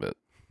have a little bit.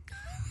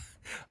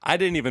 I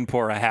didn't even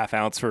pour a half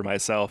ounce for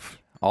myself.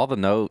 All the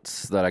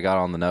notes that I got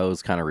on the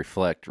nose kind of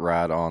reflect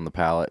right on the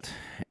palate.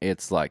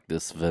 It's like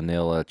this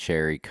vanilla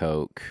cherry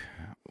Coke,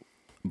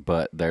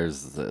 but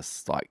there's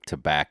this like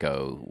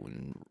tobacco.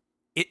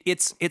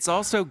 It's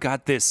also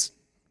got this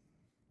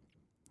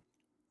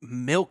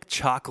milk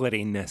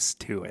chocolatiness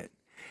to it,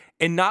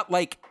 and not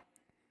like.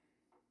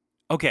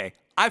 Okay,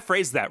 I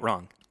phrased that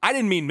wrong. I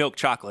didn't mean milk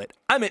chocolate.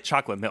 I meant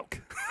chocolate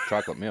milk.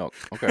 Chocolate milk.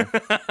 Okay.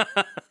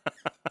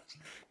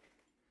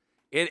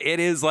 It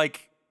is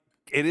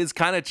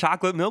kind of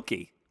chocolate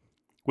milky,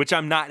 which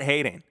I'm not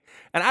hating.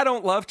 And I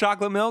don't love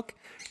chocolate milk,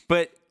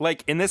 but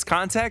like in this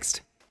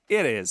context,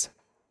 it is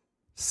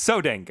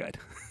so dang good.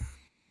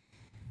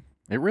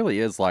 It really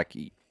is like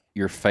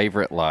your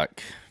favorite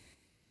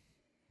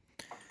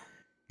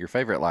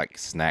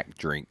snack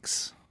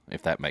drinks,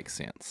 if that makes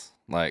sense.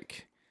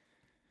 Like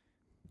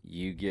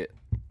you get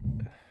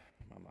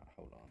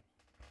hold on.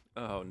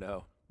 Oh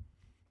no.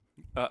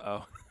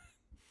 Uh-oh.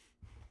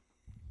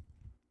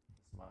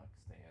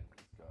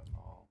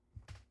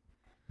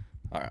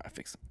 All right, I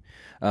fixed it.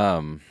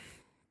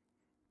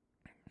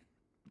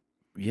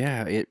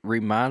 Yeah, it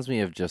reminds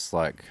me of just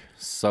like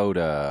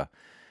soda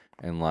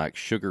and like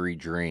sugary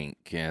drink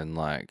and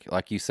like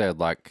you said,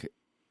 like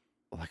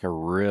a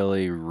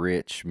really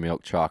rich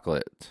milk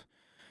chocolate.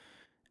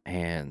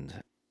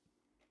 And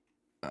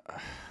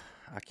I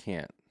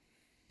can't.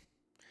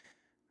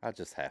 I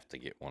just have to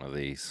get one of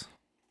these.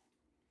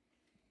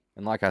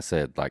 And like I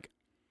said, like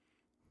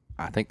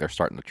I think they're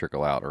starting to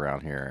trickle out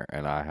around here,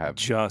 and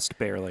Just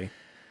barely.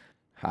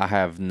 I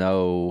have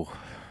no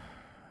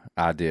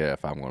idea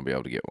if I'm going to be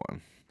able to get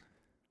one.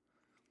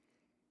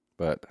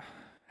 But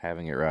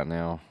having it right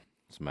now,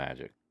 it's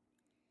magic.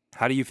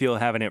 How do you feel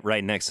having it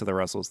right next to the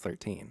Russell's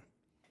 13?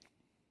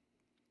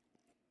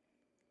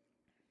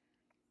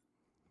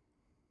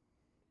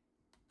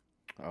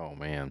 Oh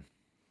man.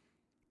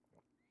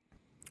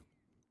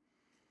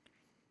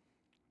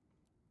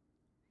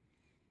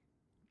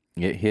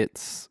 It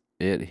hits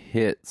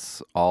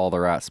all the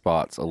right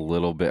spots a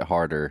little bit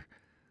harder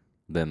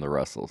than the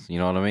Russells. You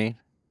know what I mean?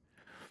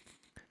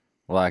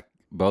 Like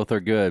both are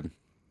good.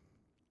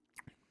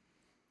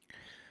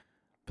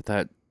 But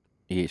that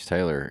E.H.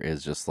 Taylor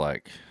is just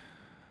like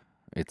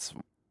it's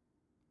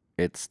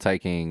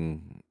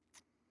taking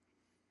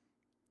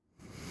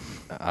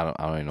I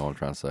don't even know what I'm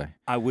trying to say.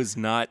 I was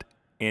not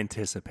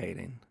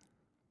anticipating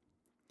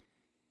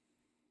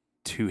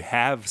to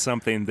have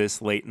something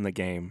this late in the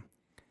game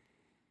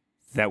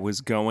that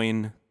was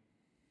going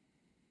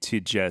to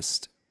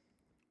just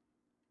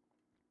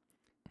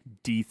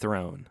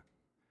dethrone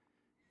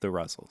the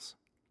Russells.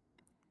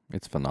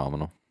 It's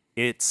phenomenal.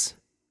 It's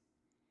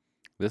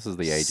This is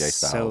the AJ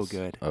so Styles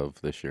good. of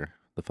this year,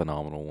 the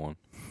phenomenal one.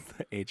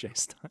 the AJ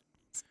Styles.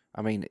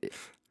 I mean,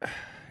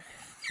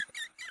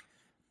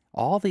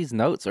 all these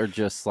notes are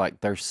just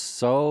like they're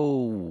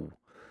so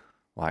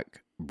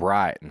like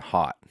bright and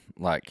hot.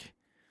 Like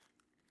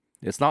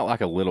it's not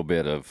like a little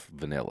bit of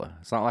vanilla.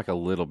 It's not like a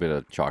little bit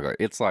of chocolate.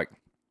 It's like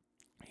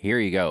here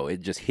you go.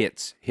 It just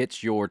hits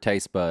your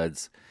taste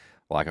buds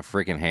like a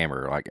freaking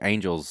hammer. Like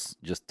Angel's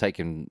just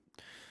taking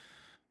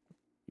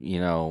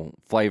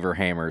flavor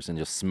hammers and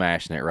just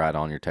smashing it right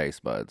on your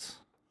taste buds.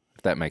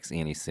 If that makes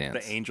any sense.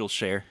 The Angel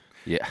share.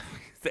 Yeah.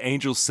 The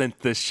Angels sent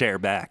this share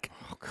back.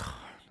 Oh God.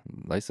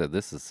 They said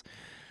this is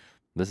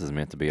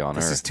meant to be on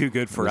Earth. This is too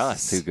good for us.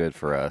 This is too good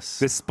for us.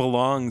 This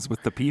belongs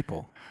with the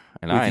people.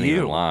 And with I ain't you.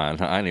 even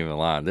lying. I ain't even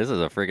lying. This is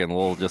a freaking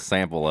little just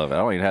sample of it. I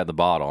don't even have the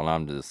bottle, and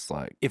I'm just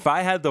like, If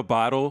I had the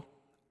bottle,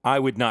 I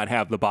would not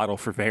have the bottle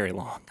for very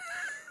long.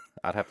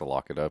 I'd have to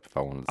lock it up if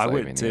I wanted to I save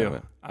would any of too.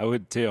 it. I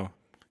would too.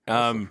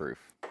 What's the proof?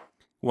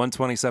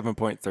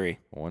 127.3.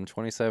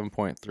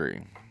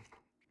 127.3.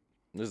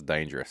 This is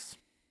dangerous.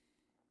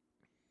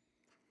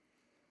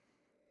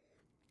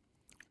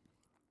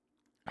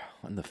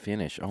 And the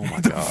finish, oh my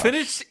The gosh.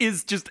 finish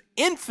is just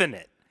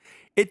infinite.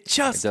 It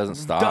just doesn't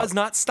stop. does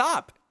not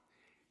stop.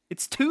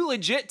 It's too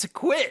legit to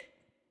quit.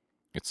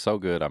 It's so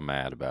good, I'm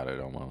mad about it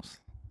almost.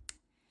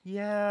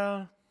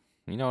 Yeah.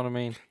 You know what I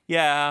mean?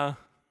 Yeah.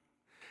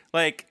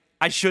 Like,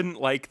 I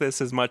shouldn't like this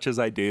as much as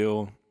I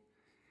do.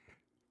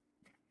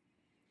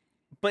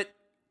 But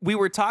we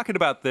were talking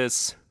about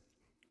this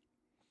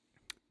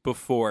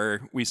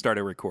before we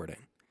started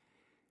recording.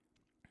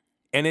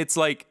 And it's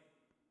like,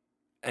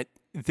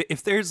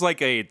 if there's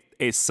like a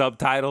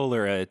subtitle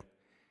or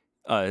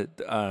I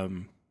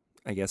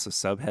guess a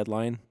sub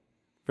headline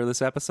for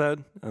this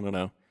episode, I don't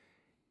know,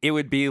 it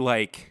would be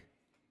like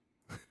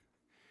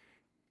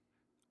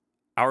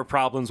our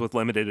problems with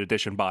limited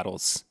edition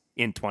bottles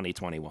in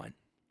 2021.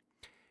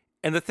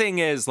 And the thing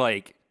is,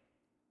 like,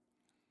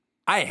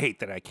 I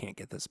hate that I can't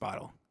get this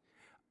bottle.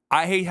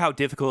 I hate how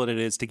difficult it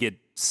is to get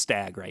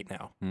Stag right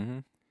now. Mm-hmm.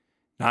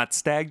 Not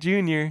Stag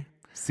Jr.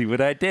 See what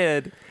I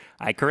did?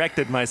 I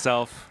corrected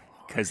myself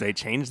because they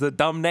changed the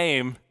dumb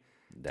name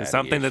to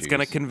something that's going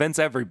to convince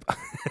everybody.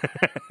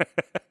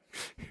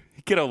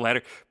 Get a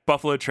letter.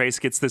 Buffalo Trace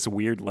gets this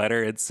weird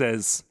letter. It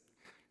says,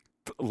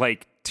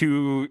 like,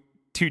 to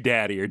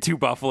Daddy or to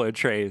Buffalo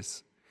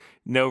Trace.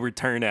 No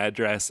return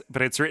address,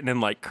 but it's written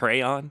in, like,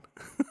 crayon.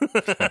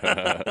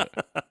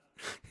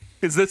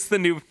 Is this the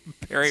new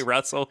Perry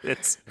Russell?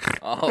 It's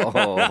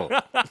Oh.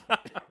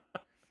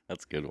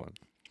 That's a good one.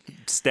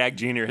 Stag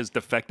Jr. has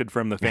defected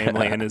from the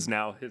family and is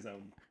now his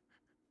own.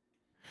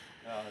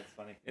 Oh, that's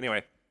funny.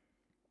 Anyway.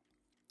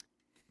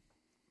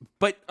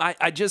 But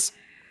I just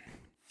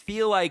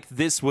feel like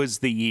this was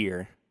the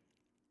year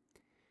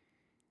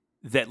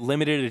that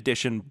limited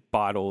edition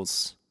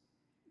bottles,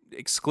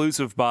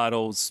 exclusive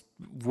bottles,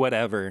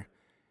 whatever,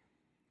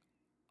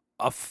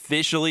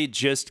 officially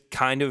just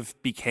kind of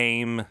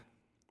became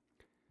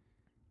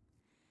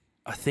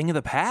a thing of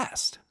the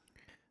past.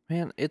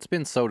 Man, it's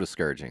been so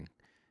discouraging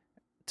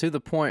to the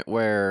point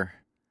where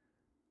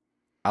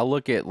I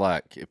look at,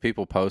 like, if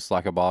people post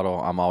like a bottle,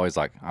 I'm always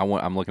like,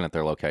 I'm looking at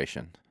their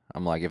location.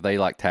 I'm like, if they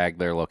like tag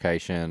their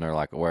location or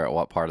like where,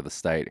 what part of the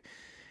state,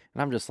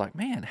 and I'm just like,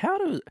 man, how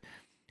do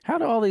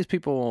all these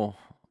people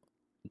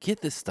get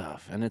this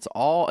stuff? And it's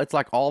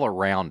like all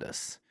around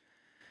us.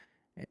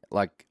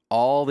 Like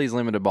all these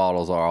limited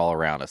bottles are all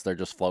around us. They're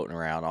just floating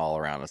around all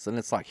around us. And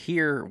it's like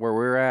here where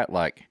we're at,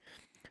 like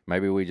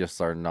maybe we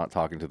just are not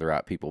talking to the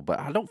right people, but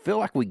I don't feel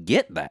like we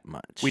get that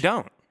much. We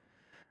don't.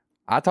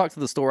 I talked to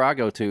the store I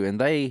go to,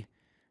 and they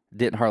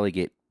didn't hardly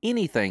get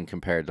anything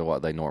compared to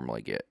what they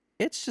normally get.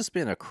 It's just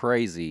been a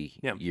crazy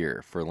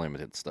year for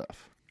limited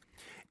stuff.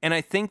 And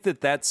I think that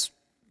that's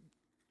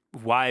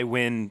why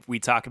when we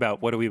talk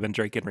about what have we been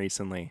drinking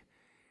recently,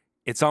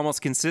 it's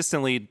almost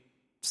consistently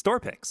store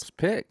picks.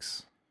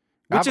 Picks.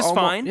 Which is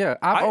fine. Yeah,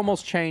 I've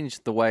almost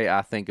changed the way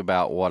I think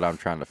about what I'm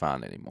trying to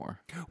find anymore.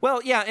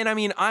 Well, yeah, and I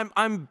mean,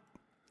 I'm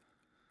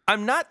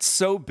not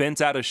so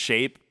bent out of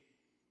shape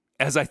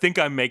as I think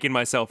I'm making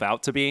myself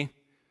out to be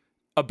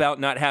about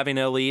not having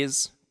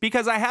LEs,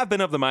 because I have been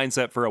of the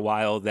mindset for a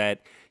while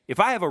that if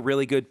I have a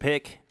really good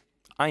pick,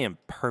 I am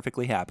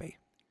perfectly happy.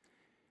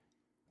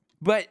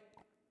 But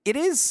it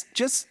is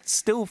just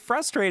still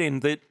frustrating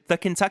that the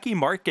Kentucky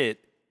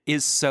market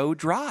is so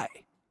dry.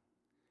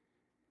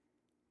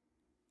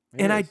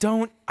 And I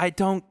don't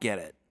get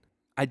it.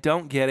 I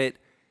don't get it.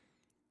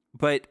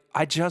 But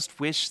I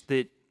just wish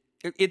that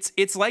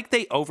it's like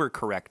they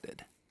overcorrected.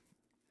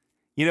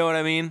 You know what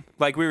I mean?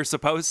 Like we were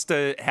supposed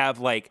to have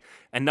like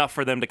enough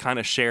for them to kind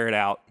of share it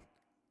out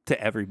to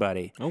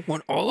everybody. I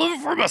want all of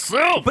it for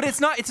myself. But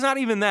it's not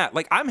even that.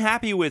 Like I'm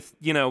happy with,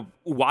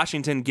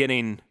 Washington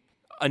getting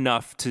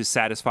enough to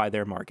satisfy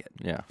their market.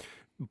 Yeah.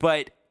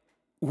 But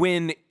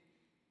when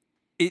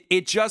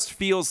it just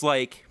feels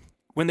like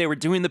when they were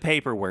doing the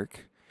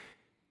paperwork,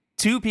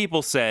 two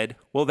people said,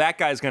 well, that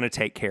guy's going to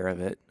take care of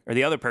it, or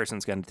the other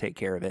person's going to take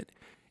care of it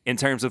in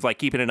terms of like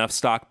keeping enough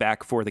stock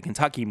back for the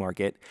Kentucky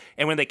market.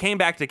 And when they came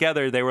back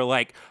together, they were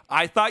like,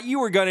 I thought you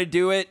were going to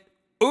do it.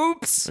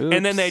 Oops.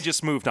 And then they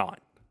just moved on.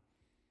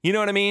 You know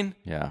what I mean?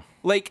 Yeah.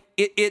 Like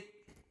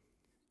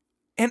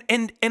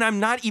and I'm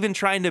not even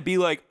trying to be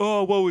like,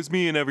 oh, woe is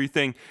me and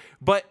everything.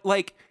 But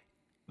like,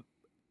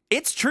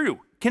 it's true.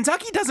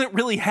 Kentucky doesn't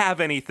really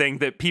have anything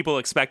that people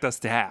expect us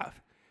to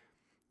have.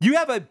 You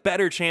have a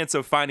better chance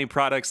of finding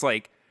products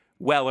like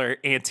Weller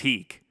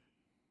Antique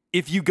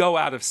if you go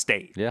out of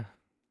state. Yeah.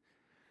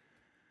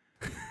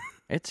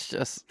 It's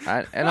just,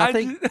 I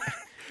think,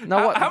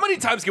 how many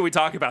times can we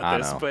talk about I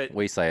this? know. But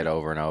We say it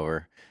over and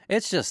over.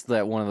 It's just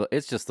that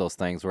it's just those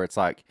things where it's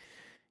like,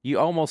 you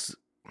almost,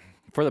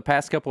 for the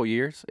past couple of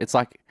years, it's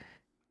like,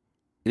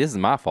 this is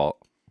my fault.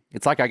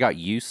 It's like I got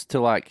used to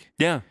like,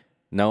 yeah,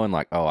 knowing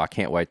like, oh, I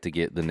can't wait to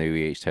get the new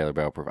E.H. Taylor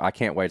Barrel Proof. I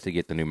can't wait to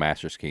get the new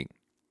Master's King.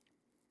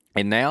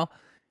 And now,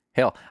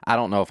 hell, I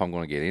don't know if I'm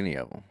going to get any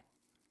of them.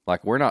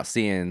 Like, we're not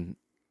seeing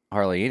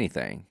hardly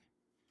anything.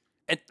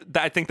 and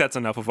I think that's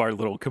enough of our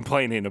little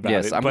complaining about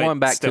it. Yes, I'm but going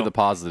back still, to the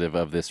positive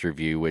of this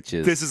review, which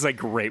is This is a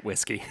great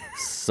whiskey.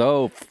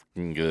 so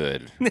fucking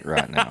good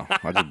right now.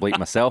 I just bleeped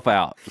myself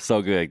out.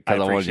 So good because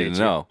I wanted you to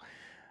appreciate know.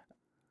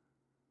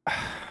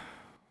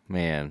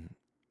 Man,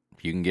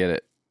 if you can get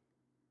it,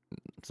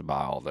 it's a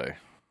buy all day.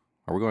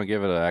 Are we going to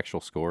give it an actual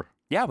score?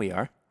 Yeah, we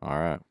are. All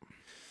right.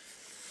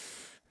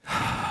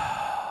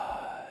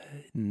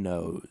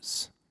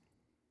 Nose.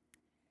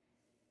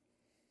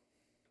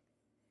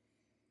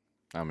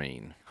 I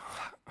mean,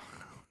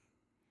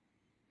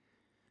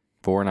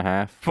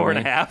 4.5. Four and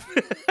a half.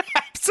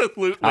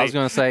 Absolutely. I was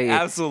going to say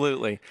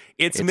absolutely.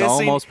 It's it's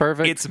missing, almost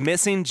perfect. It's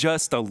missing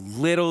just a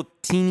little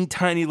teeny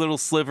tiny little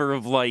sliver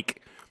of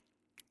like,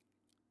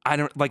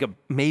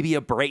 maybe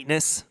a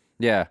brightness.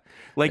 Yeah.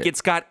 Like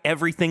it's got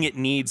everything it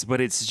needs, but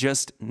it's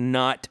just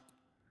not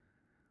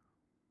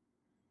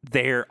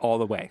there all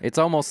the way. It's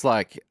almost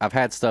like I've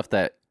had stuff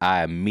that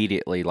I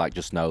immediately like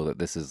just know that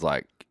this is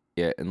like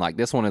it, and like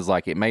this one is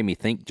like it made me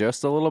think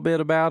just a little bit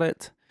about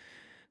it.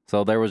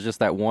 So there was just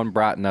that one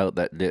bright note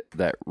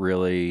that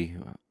really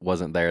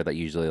wasn't there that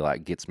usually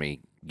like gets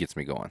me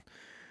going.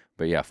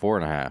 But yeah,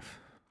 4.5.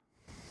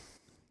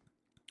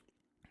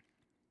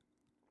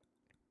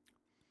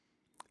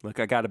 Look,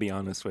 I got to be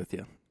honest with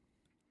you.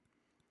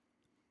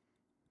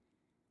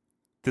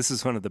 This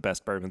is one of the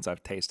best bourbons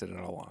I've tasted in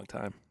a long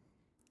time.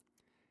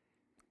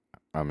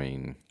 I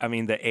mean,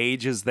 the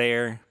age is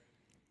there.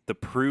 The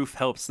proof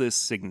helps this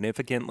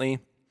significantly.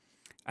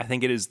 I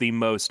think it is the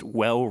most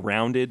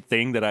well-rounded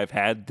thing that I've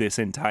had this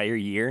entire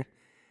year.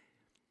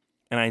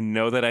 And I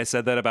know that I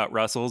said that about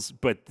Russell's,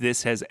 but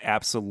this has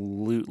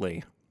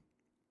absolutely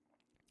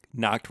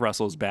knocked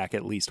Russell's back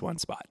at least one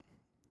spot.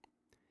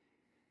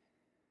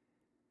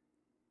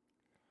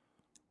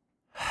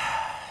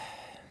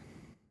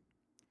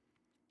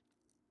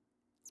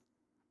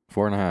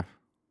 four and a half.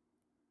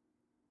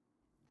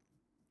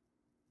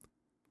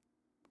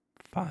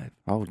 5.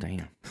 Oh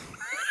damn!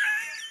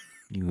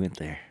 You went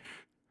there.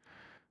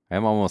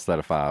 I'm almost at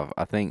a 5.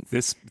 I think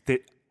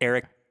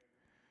Eric,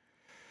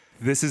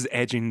 this is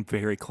edging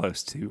very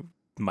close to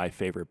my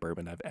favorite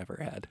bourbon I've ever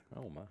had.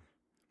 Oh my!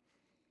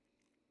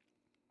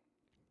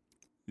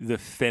 The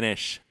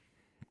finish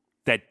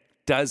that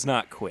does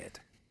not quit.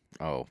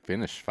 Oh,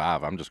 finish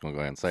 5. I'm just gonna go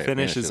ahead and say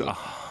Finish it. is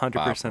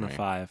 100% a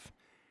 5.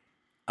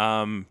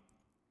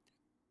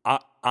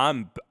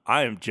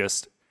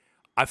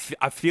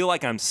 I feel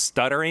like I'm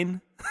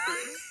stuttering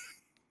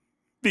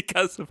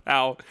because of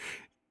how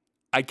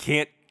I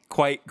can't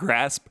quite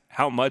grasp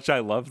how much I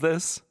love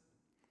this.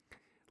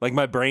 Like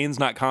my brain's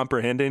not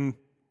comprehending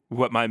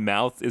what my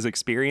mouth is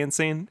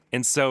experiencing.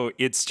 And so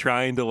it's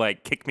trying to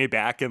like kick me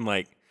back and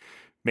like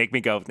make me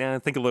go,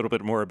 think a little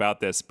bit more about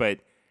this. But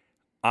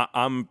I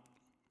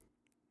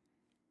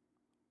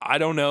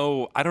don't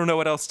know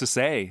what else to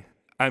say.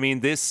 I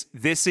mean, this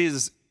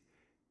is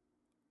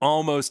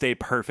almost a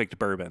perfect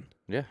bourbon.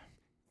 Yeah.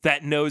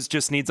 That nose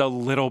just needs a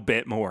little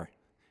bit more.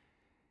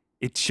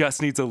 It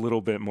just needs a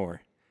little bit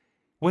more.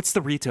 What's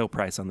the retail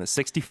price on this?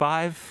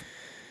 $65?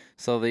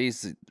 So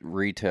these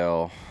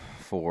retail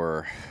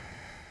for,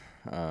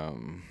 I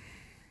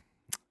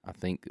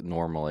think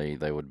normally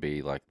they would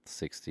be like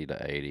 60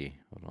 to 80.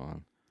 Hold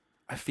on.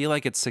 I feel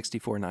like it's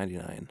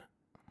 $64.99.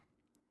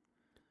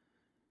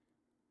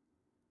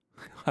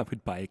 I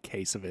would buy a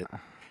case of it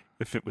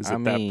if it was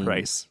at that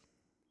price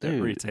at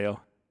dude,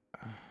 retail.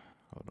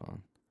 Hold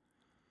on.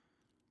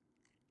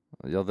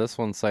 Yo, this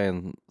one's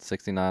saying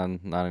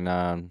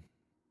 $69.99.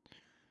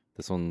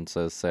 This one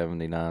says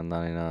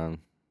 $79.99.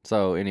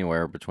 So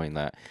anywhere between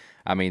that.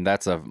 I mean,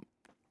 that's a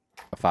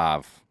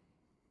 5.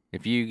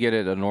 If you get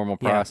it a normal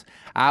price,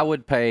 I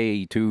would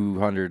pay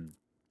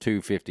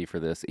 $250 for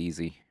this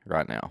easy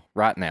right now.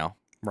 Right now.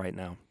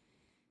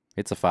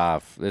 It's a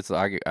 5. It's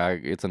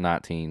a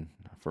 19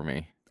 for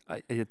me.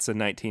 It's a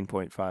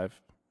 19.5.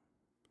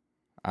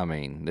 I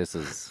mean, this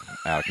is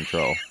out of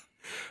control.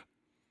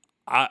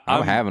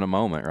 I'm having a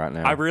moment right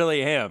now. I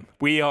really am.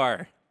 We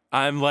are.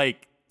 I'm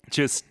like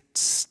just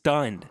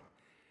stunned.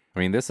 I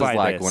mean, this is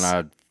like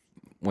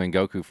when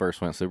Goku first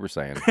went Super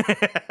Saiyan.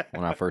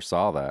 When I first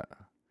saw that.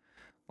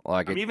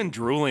 Like I'm even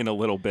drooling a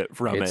little bit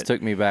from it. It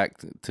took me back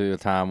to a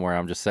time where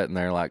I'm just sitting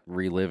there like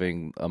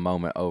reliving a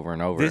moment over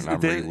and over.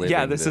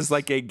 This is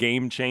like a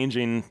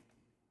game-changing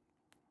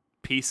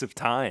piece of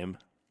time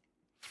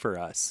for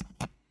us.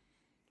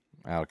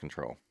 Out of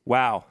control.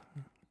 Wow.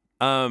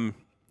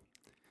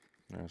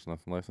 There's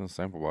nothing less than a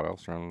sample bottle. I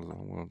was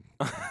trying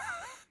to.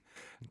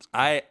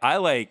 I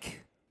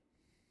like.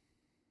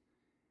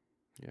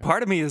 Yeah.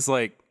 Part of me is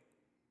like,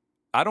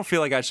 I don't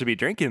feel like I should be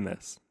drinking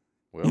this.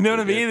 Well, you know what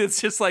I mean?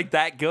 It's just like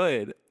that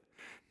good.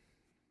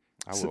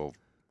 I've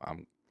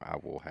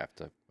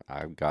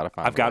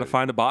got to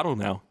find a bottle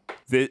now.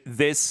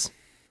 This.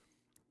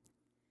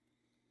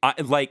 I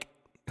like.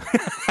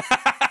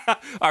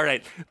 All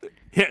right.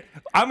 Here,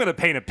 I'm going to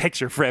paint a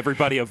picture for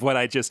everybody of what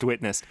I just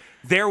witnessed.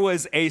 There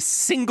was a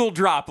single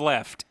drop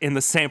left in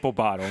the sample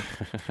bottle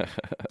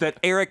that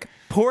Eric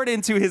poured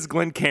into his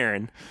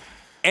Glencairn.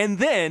 And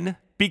then,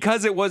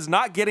 because it was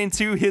not getting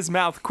to his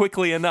mouth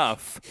quickly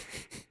enough,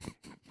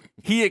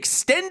 he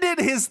extended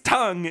his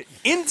tongue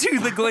into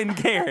the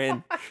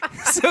Glencairn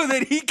so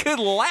that he could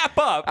lap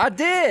up. I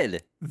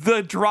did.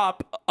 The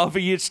drop of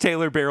E.H.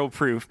 Taylor Barrel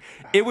Proof.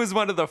 It was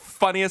one of the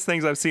funniest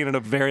things I've seen in a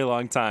very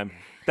long time.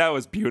 That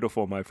was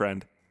beautiful, my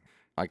friend.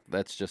 Like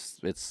it's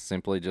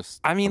simply just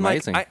I mean,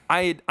 amazing. like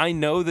I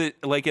know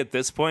that like at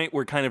this point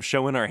we're kind of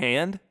showing our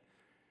hand.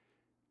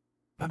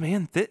 But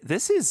man,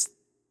 this is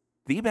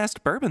the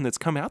best bourbon that's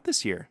come out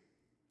this year.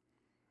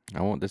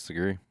 I won't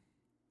disagree.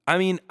 I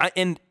mean, heck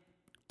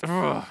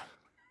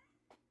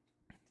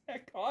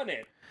on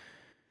it.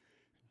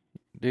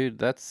 Dude,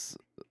 that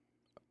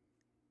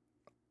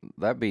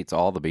beats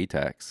all the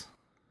B-Tacs.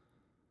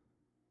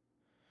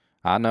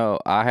 I know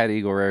I had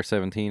Eagle Rare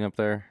 17 up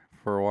there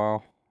for a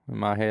while in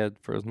my head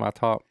as my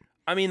top.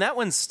 I mean, I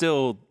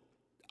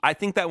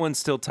think that one's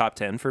still top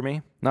 10 for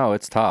me. No,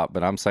 it's top,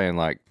 but I'm saying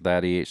like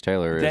that E.H.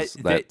 Taylor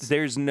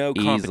there's no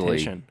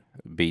competition.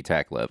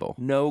 B-Tac level.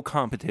 No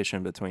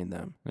competition between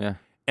them. Yeah.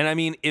 And I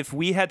mean, if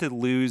we had to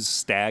lose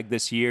Stag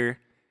this year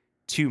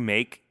to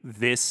make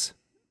this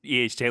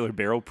E.H. Taylor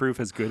Barrel Proof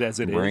as good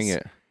as it is. Bring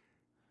it.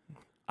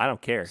 I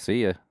don't care.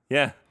 See ya.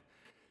 Yeah.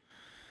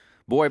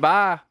 Boy,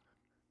 bye.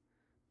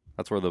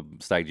 That's where the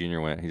Stag Jr.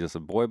 went. He just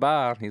said, boy,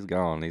 bye. He's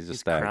gone. He's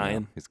just Stag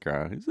crying. now. He's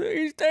crying. He's like,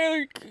 "He's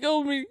Taylor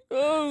killed me.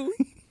 Oh,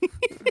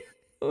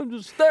 I'm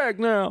just Stag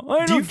now.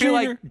 Do you feel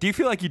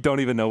like you don't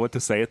even know what to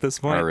say at this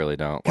point? I really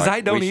don't. Because I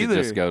don't we either. We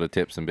should just go to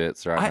Tips and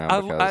Bits right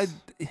now.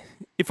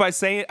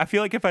 Because I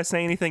feel like if I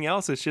say anything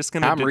else, it's just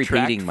going to detract from...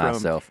 I'm repeating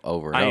myself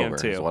over and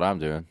over. Is what I'm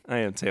doing. I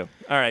am too.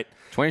 All right.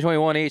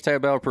 2021 E.H. Taylor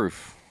Barrel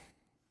Proof.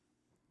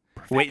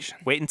 Wait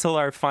until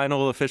our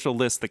final official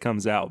list that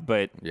comes out.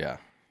 But yeah.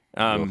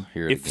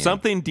 If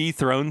something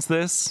dethrones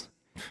this,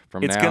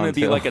 it's going to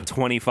be like a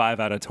 25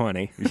 out of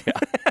 20. Yeah.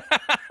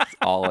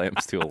 All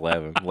M's to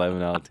 11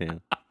 out of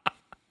 10.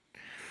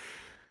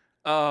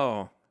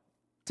 Oh,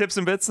 Tips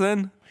and Bits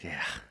then?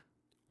 Yeah.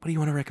 What do you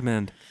want to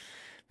recommend?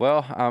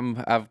 Well,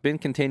 I've been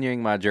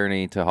continuing my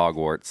journey to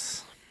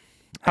Hogwarts.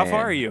 How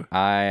far are you?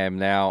 I am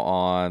now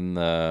on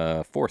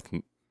the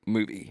 4th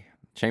movie,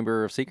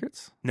 Chamber of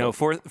Secrets. No,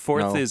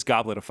 fourth is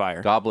Goblet of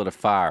Fire. Goblet of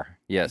Fire.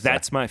 Yes,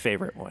 that's my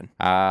favorite one.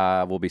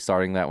 I will be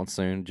starting that one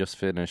soon. Just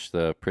finished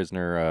The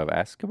Prisoner of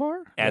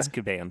Azkaban.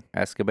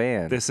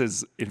 Azkaban. This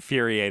is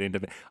infuriating to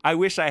me. I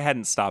wish I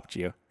hadn't stopped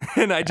you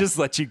and I just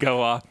let you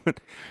go off.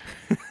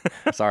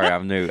 Sorry,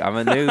 I'm new. I'm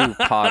a new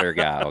Potter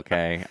guy.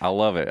 Okay, I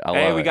love it.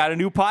 We got a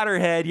new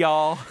Potterhead,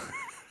 y'all.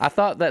 I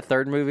thought that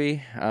third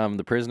movie,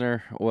 The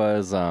Prisoner,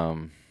 was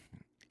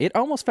it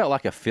almost felt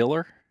like a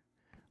filler.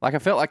 Like I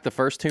felt like the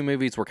first 2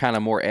 movies were kind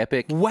of more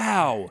epic.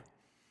 Wow.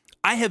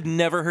 I have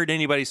never heard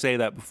anybody say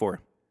that before.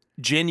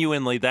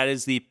 Genuinely, that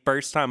is the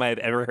first time I have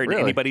ever heard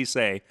anybody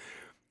say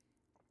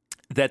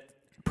that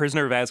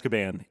Prisoner of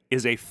Azkaban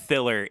is a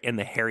filler in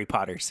the Harry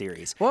Potter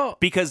series. Well-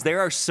 because there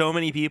are so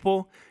many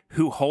people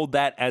who hold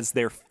that as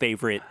their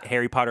favorite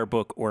Harry Potter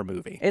book or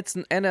movie.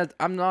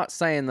 I'm not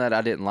saying that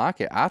I didn't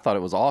like it. I thought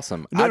it was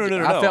awesome. No. I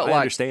felt I like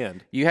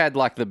understand. you had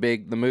like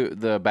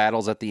the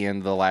battles at the end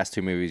of the last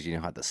two movies. You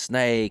know, had the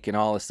snake and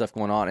all this stuff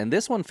going on, and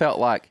this one felt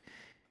like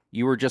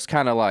you were just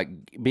kind of like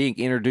being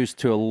introduced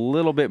to a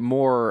little bit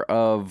more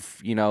of,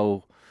 you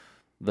know,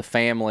 the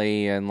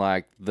family and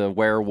like the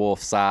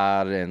werewolf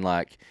side and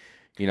like,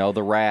 you know,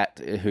 the rat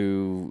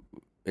who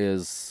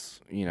is,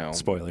 you know,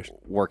 Spoilers.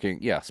 working.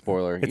 Yeah,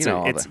 spoiler. It's you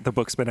know, the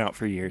book's been out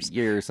for years.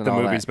 years and The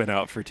all movie's that. been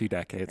out for 2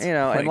 decades. You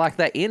know, and like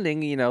that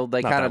ending, you know,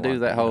 they not kind of do long,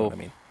 that but you know whole. what I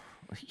mean.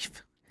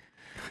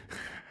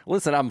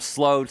 Listen, I'm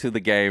slow to the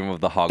game of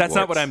the Hogwarts. That's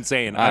not what I'm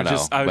saying. I I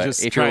was know, but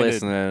just if you're trying to-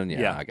 listening,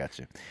 yeah. I got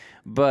you.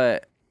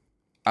 But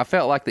I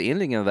felt like the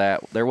ending of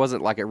that, there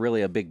wasn't like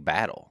really a big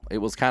battle. It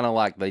was kind of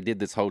like they did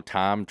this whole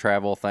time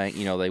travel thing.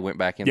 You know, they went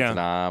back into Yeah.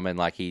 time and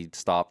like he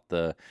stopped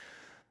the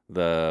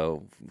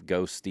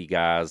ghosty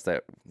guys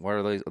that what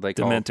are they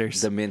called?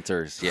 Dementors.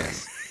 Dementors,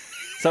 yes.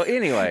 So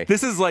anyway,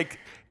 This is like,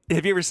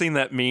 have you ever seen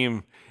that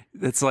meme?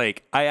 It's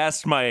like, I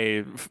asked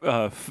my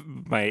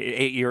my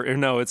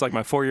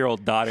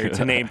 4-year-old daughter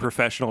to name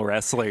professional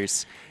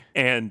wrestlers,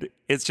 and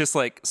it's just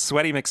like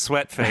Sweaty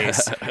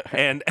McSweatface,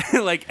 and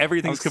like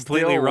everything's I'm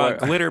completely still wrong. lear-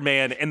 Glitter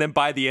Man, and then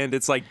by the end,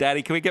 it's like,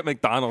 Daddy, can we get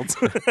McDonald's?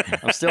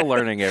 I'm still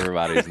learning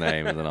everybody's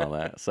names and all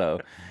that. So,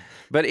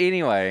 but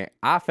anyway,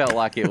 I felt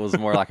like it was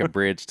more like a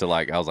bridge to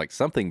like, I was like,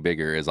 something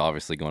bigger is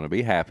obviously going to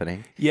be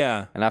happening.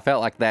 Yeah. And I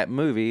felt like that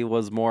movie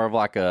was more of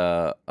like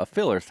a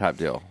filler type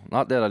deal.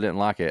 Not that I didn't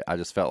like it. I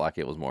just felt like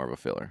it was more of a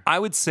filler. I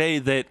would say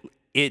that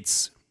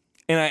it's,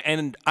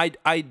 and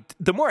I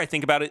the more I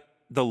think about it,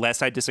 the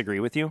less I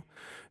disagree with you.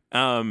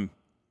 Not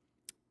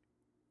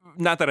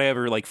that I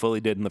ever like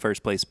fully did in the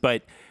first place,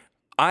 but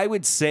I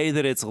would say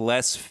that it's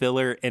less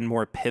filler and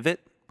more pivot.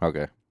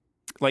 Okay.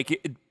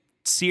 Like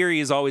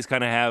series always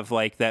kind of have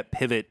like that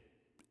pivot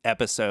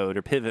episode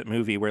or pivot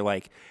movie where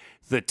like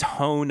the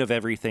tone of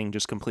everything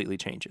just completely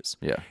changes.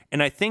 Yeah.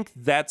 And I think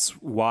that's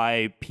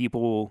why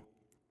people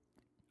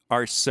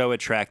are so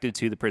attracted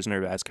to The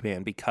Prisoner of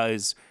Azkaban,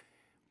 because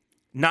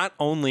not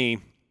only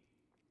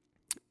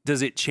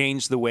does it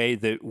change the way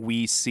that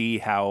we see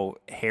how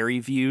Harry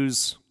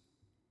views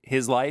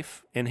his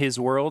life and his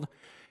world,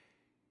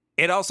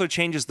 it also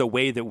changes the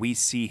way that we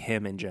see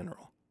him in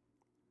general.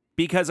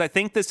 Because I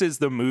think this is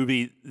the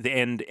movie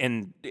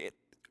and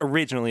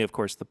originally, of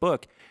course, the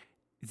book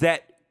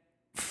that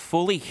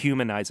fully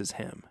humanizes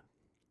him.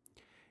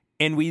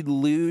 And we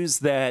lose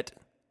that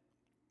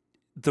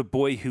the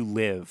boy who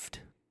lived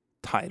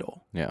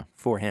title Yeah.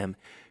 for him,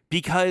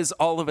 because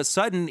all of a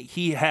sudden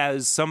he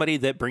has somebody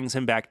that brings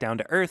him back down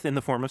to earth in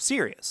the form of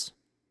Sirius,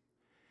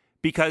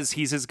 because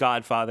he's his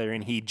godfather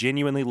and he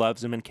genuinely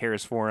loves him and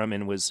cares for him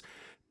and was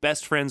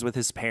best friends with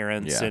his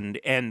parents. Yeah.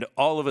 And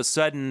all of a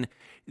sudden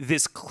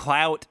this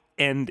clout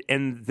and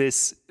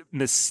this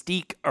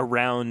mystique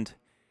around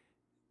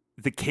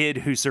the kid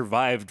who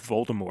survived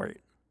Voldemort,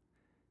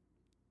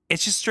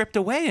 it's just stripped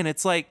away. And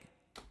it's like,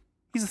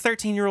 he's a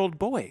 13-year-old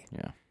boy.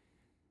 Yeah.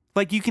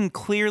 Like, you can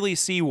clearly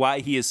see why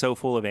he is so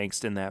full of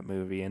angst in that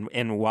movie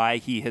and why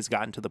he has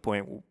gotten to the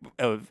point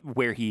of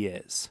where he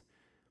is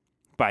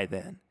by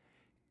then.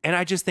 And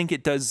I just think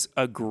it does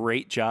a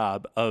great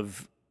job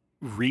of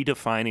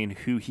redefining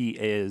who he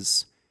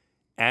is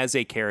as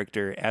a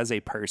character, as a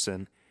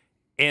person,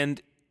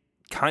 and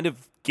kind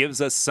of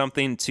gives us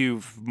something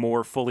to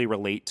more fully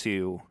relate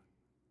to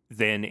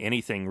than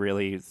anything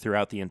really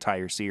throughout the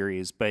entire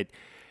series. But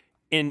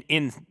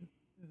in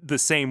the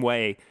same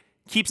way,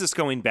 keeps us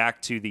going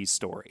back to these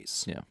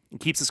stories. Yeah. It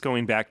keeps us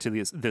going back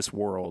to this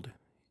world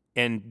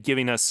and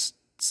giving us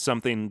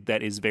something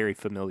that is very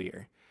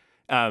familiar.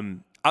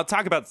 I'll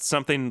talk about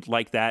something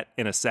like that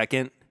in a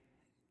second,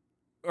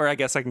 or I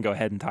guess I can go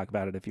ahead and talk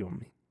about it if you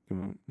want me.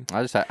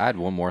 I had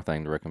one more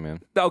thing to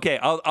recommend. Okay,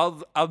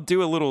 I'll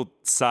do a little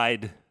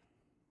side.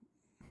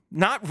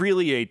 Not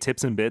really a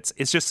tips and bits.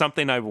 It's just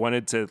something I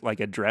wanted to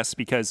like address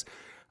because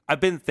I've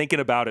been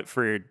thinking about it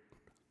for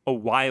a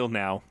while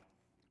now.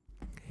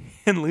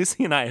 And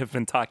Lucy and I have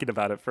been talking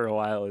about it for a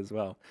while as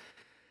well.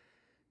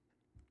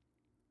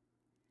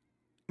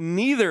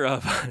 Neither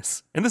of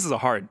us, and this is a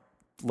hard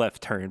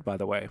left turn, by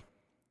the way,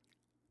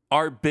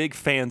 are big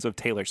fans of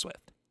Taylor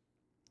Swift.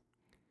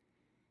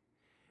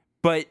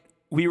 But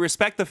we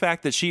respect the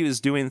fact that she is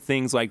doing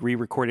things like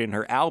re-recording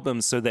her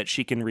albums so that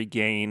she can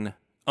regain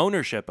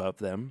ownership of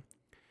them.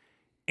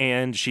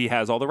 And she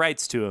has all the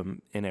rights to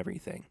them and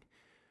everything.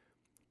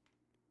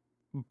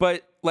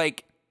 But,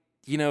 like,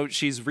 you know,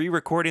 she's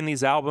re-recording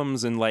these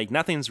albums and like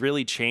nothing's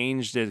really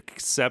changed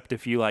except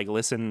if you like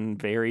listen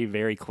very,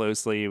 very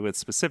closely with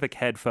specific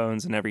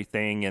headphones and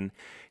everything. And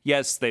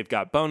yes, they've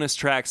got bonus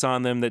tracks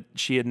on them that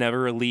she had never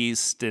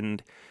released,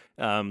 and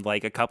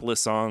like a couple of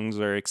songs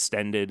are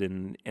extended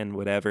and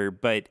whatever.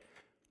 But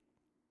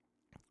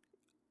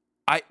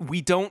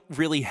we don't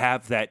really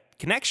have that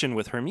connection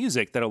with her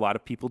music that a lot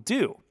of people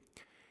do.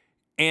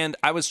 And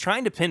I was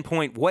trying to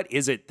pinpoint what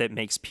is it that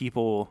makes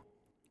people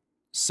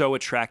so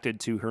attracted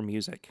to her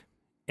music?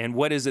 And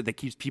what is it that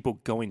keeps people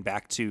going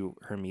back to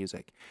her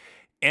music?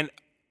 And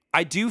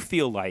I do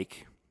feel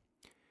like,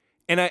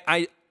 and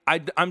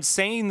I'm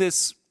saying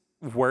this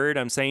word,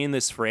 I'm saying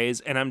this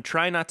phrase, and I'm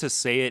trying not to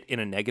say it in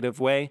a negative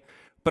way,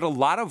 but a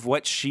lot of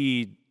what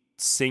she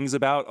sings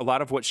about, a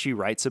lot of what she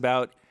writes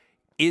about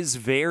is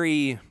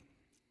very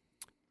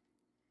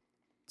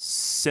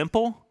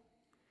simple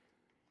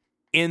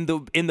in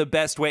the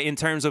best way, in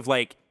terms of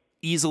like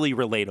easily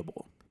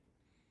relatable,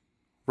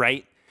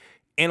 right?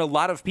 And a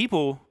lot of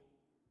people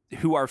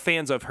who are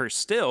fans of her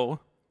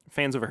still,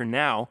 fans of her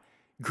now,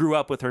 grew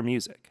up with her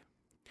music.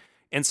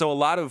 And so a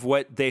lot of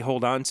what they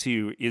hold on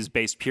to is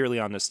based purely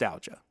on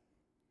nostalgia,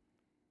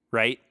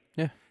 right?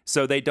 Yeah.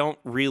 So they don't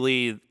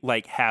really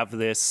like have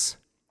this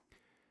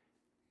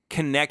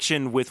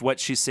connection with what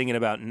she's singing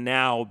about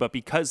now, but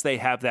because they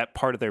have that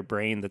part of their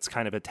brain that's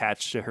kind of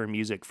attached to her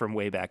music from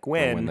way back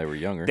when they were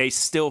younger, they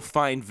still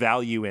find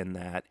value in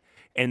that,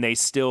 and they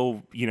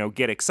still,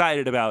 get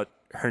excited about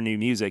her new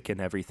music and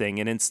everything.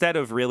 And instead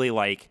of really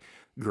like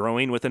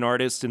growing with an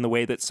artist in the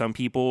way that some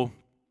people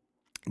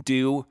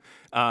do,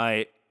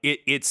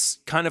 it's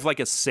kind of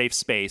like a safe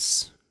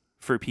space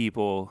for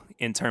people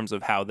in terms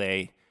of how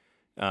they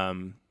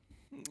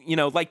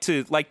like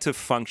to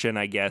function,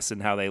 I guess,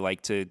 and how they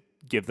like to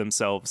give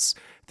themselves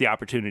the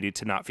opportunity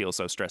to not feel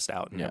so stressed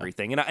out and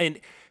everything. And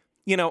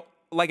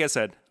like I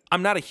said,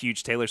 I'm not a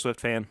huge Taylor Swift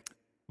fan,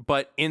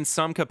 but in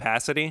some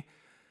capacity,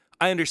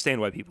 I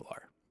understand why people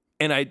are.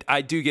 And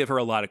I do give her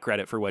a lot of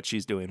credit for what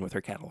she's doing with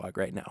her catalog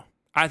right now.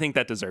 I think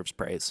that deserves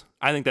praise.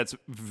 I think that's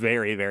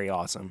very, very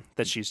awesome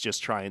that she's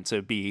just trying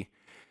to be,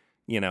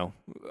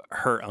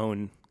 her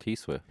own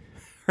T-Swift,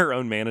 her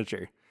own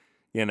manager,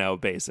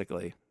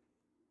 basically.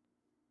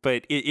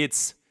 But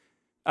it's,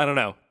 I don't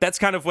know. That's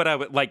kind of what I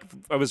would like.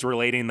 I was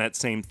relating that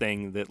same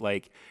thing, that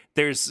like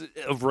there's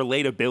a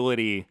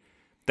relatability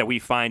that we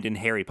find in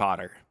Harry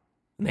Potter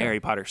and the Harry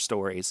Potter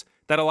stories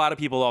that a lot of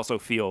people also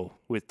feel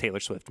with Taylor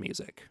Swift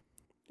music.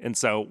 And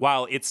so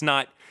while it's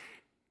not,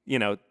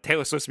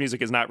 Taylor Swift's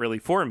music is not really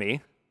for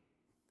me,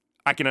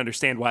 I can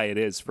understand why it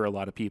is for a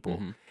lot of people.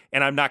 Mm-hmm.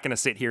 And I'm not going to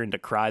sit here and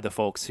decry the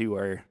folks who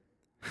are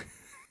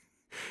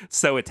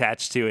so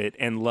attached to it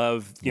and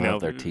love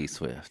their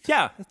T-Swift.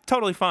 Yeah,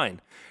 totally fine.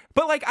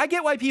 But like, I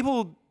get why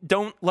people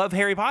don't love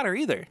Harry Potter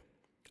either.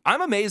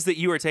 I'm amazed that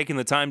you are taking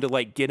the time to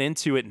like get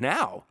into it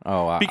now.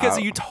 Because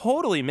you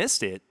totally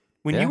missed it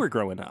when you were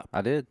growing up.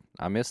 I did.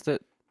 I missed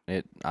it.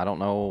 I don't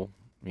know,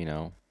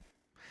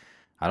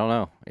 I don't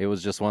know. It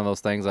was just one of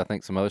those things. I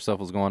think some other stuff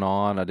was going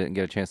on. I didn't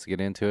get a chance to get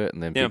into it.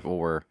 And then people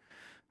were,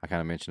 I kind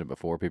of mentioned it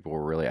before, people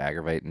were really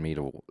aggravating me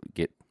to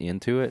get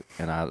into it.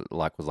 And I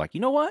was like,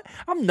 you know what?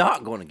 I'm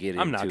not going to get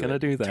into it. I'm not going to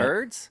do that.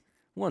 Turds.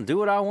 I'm going to do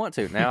what I want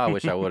to. Now I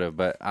wish I would have,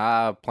 but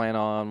I plan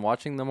on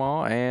watching them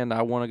all, and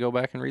I want to go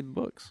back and read the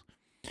books.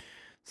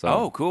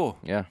 So, cool.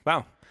 Yeah.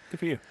 Wow. Good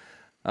for you.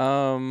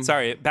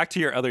 Sorry, back to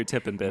your other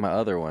tip and bit. My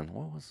other one.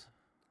 What was?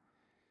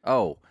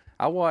 Oh,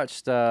 I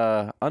watched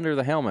Under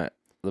the Helmet,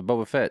 the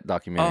Boba Fett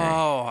documentary.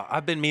 Oh,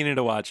 I've been meaning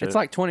to watch it. It's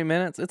like 20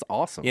 minutes. It's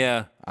awesome.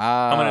 Yeah.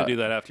 I'm going to do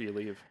that after you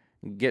leave.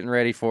 Getting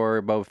ready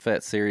for Boba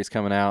Fett series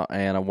coming out,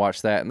 and I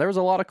watched that, and there was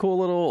a lot of cool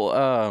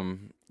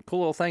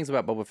little things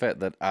about Boba Fett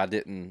that I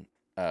didn't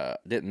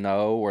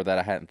know, or that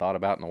I hadn't thought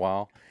about in a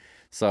while.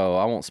 So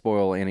I won't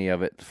spoil any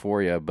of it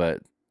for you,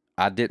 but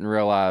I didn't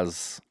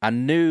realize, I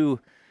knew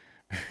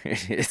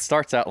it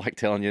starts out like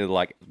telling you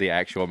like the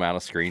actual amount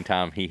of screen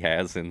time he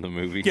has in the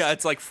movie. Yeah,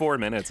 it's like 4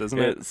 minutes, isn't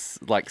it?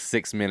 It's like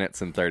 6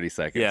 minutes and 30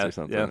 seconds or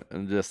something.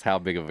 And just how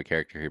big of a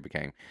character he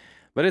became.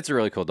 But it's a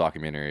really cool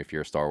documentary if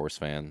you're a Star Wars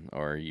fan,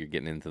 or you're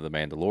getting into The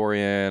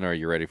Mandalorian, or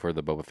you're ready for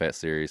the Boba Fett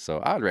series. So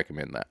I would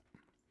recommend that.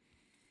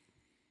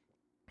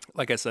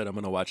 Like I said, I'm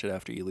going to watch it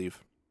after you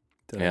leave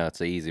today. Yeah,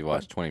 it's an easy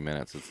watch, 20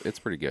 minutes. It's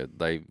pretty good.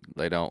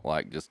 They don't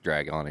like just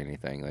drag on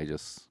anything. They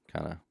just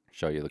kind of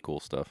show you the cool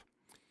stuff.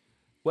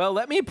 Well,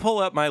 let me pull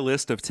up my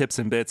list of tips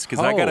and bits, because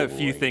I got a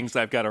few things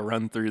I've got to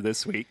run through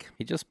this week.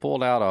 He just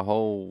pulled out a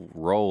whole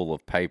roll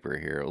of paper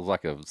here. It was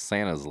like a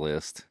Santa's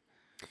list.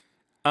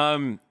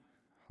 I'm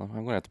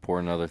going to have to pour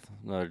another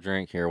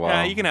drink here.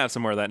 Yeah, you can have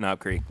some more of that Knob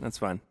Creek. That's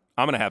fine.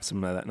 I'm going to have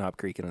some of that Knob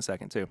Creek in a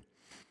second, too.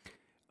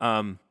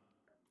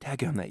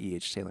 Tag on that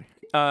E.H. Taylor.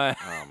 Oh,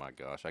 my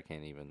gosh. I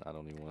don't even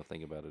want to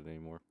think about it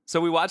anymore. So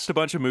we watched a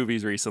bunch of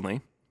movies recently.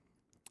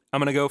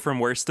 I'm going to go from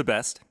worst to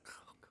best.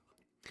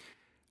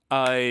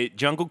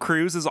 Jungle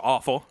Cruise is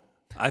awful.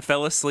 I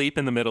fell asleep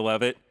in the middle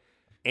of it,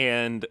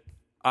 and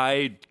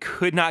I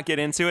could not get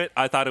into it.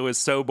 I thought it was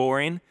so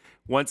boring.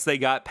 Once they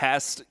got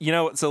past,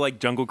 so like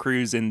Jungle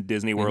Cruise in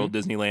Disney World,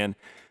 Disneyland,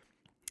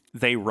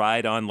 they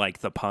ride on like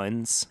the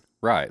puns.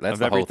 Right, that's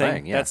the whole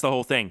thing. Yeah. That's the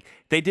whole thing.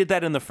 They did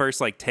that in the first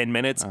like 10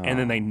 minutes, and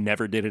then they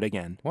never did it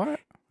again. What?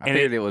 I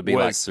figured it would be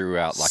like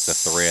throughout, like the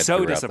thread so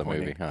throughout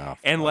disappointing. The movie. Oh,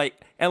 and like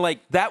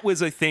that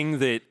was a thing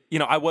that,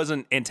 I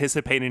wasn't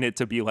anticipating it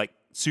to be like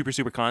super,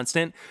 super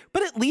constant,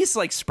 but at least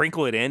like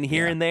sprinkle it in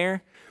here and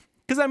there.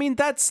 Because I mean,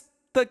 that's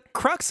the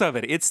crux of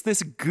it. It's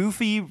this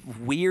goofy,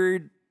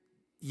 weird,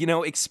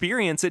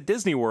 experience at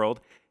Disney World.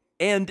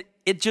 And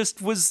it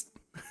just was,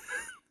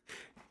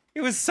 it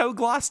was so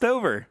glossed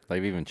over.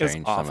 They've even was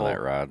changed some of awful. that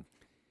ride.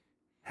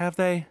 Have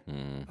they?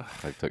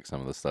 They took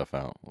some of the stuff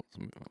out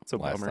It's a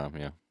last bummer.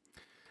 time.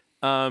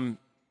 Yeah.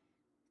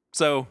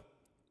 So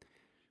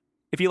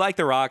if you like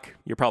The Rock,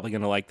 you're probably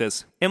going to like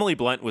this. Emily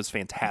Blunt was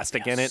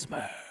fantastic in it.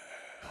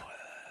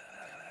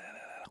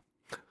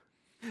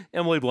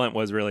 Emily Blunt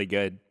was really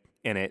good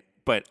in it,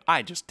 but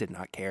I just did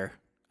not care.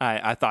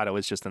 I thought it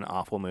was just an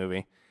awful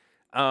movie.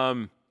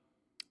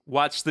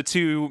 Watch the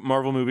 2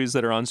 Marvel movies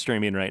that are on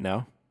streaming right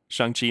now,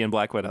 Shang-Chi and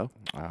Black Widow.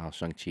 Oh,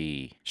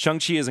 Shang-Chi.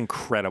 Shang-Chi is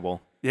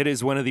incredible. It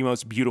is one of the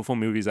most beautiful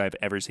movies I've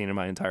ever seen in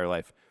my entire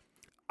life.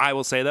 I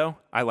will say, though,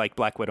 I like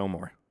Black Widow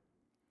more.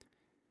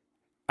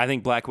 I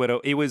think Black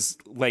Widow, it was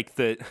like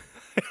the...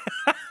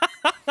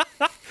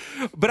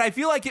 But I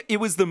feel like it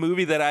was the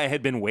movie that I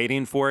had been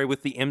waiting for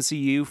with the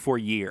MCU for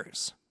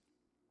years.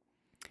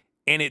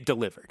 And it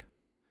delivered.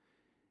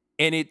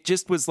 And it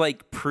just was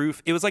like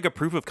proof. It was like a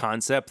proof of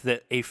concept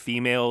that a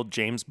female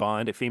James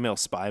Bond, a female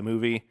spy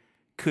movie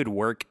could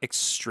work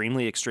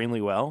extremely,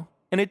 extremely well.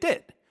 And it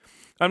did.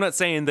 I'm not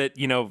saying that,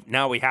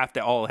 now we have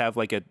to all have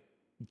like a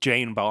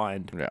Jane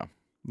Bond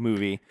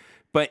movie.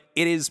 But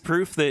it is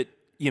proof that,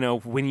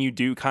 when you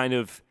do kind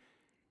of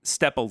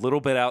step a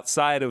little bit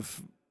outside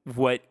of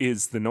what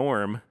is the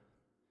norm,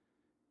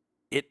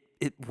 it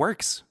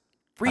works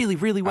really,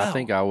 really well. I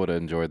think I would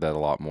have enjoyed that a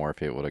lot more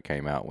if it would have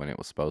came out when it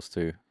was supposed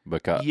to.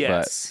 But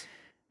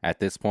at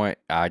this point,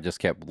 I just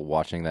kept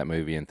watching that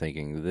movie and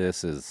thinking,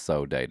 this is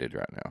so dated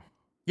right now.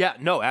 Yeah,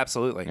 no,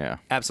 absolutely. Yeah,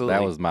 absolutely.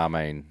 That was my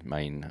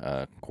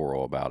main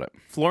quarrel about it.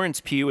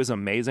 Florence Pugh is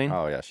amazing.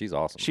 Oh yeah, she's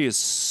awesome. She is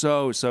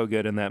so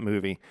good in that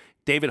movie.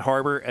 David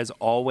Harbour, as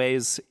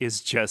always,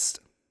 is just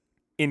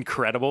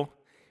incredible.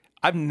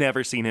 I've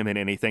never seen him in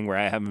anything where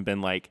I haven't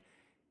been like,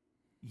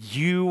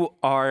 you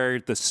are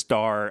the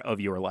star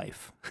of your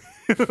life.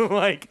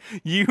 Like,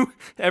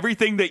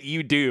 everything that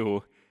you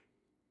do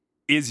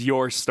is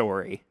your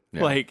story.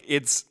 Yeah. Like,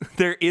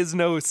 there is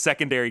no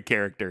secondary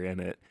character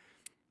in it.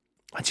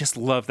 I just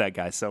love that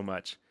guy so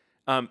much.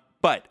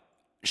 But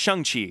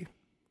Shang-Chi,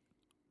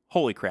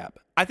 holy crap.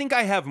 I think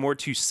I have more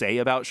to say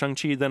about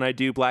Shang-Chi than I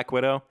do Black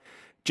Widow,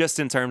 just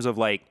in terms of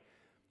like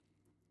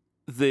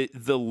the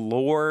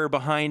lore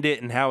behind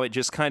it and how it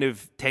just kind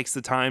of takes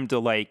the time to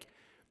like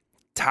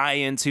tie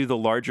into the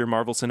larger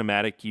Marvel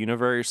Cinematic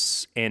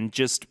Universe and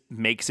just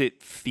makes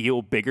it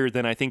feel bigger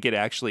than I think it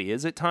actually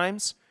is at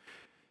times.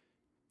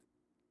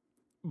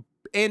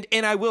 And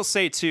I will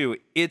say too,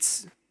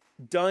 it's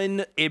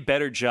done a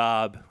better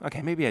job.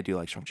 Okay, maybe I do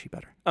like Shang-Chi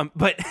better.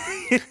 But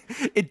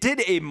it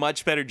did a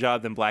much better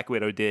job than Black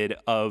Widow did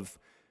of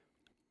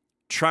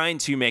trying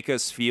to make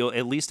us feel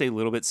at least a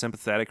little bit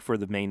sympathetic for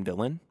the main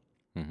villain.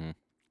 Mm-hmm.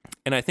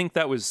 And I think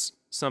that was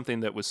something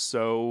that was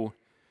so...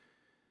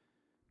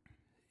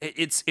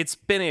 It's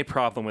been a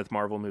problem with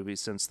Marvel movies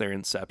since their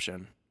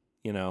inception.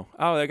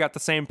 Oh, they got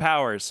the same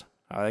powers.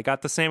 Oh, they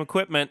got the same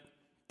equipment.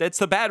 That's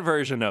the bad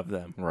version of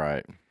them.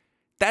 Right.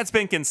 That's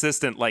been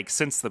consistent like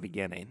since the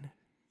beginning.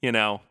 There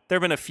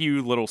have been a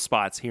few little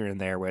spots here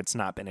and there where it's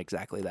not been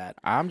exactly that.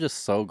 I'm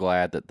just so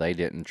glad that they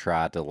didn't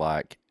try to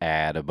like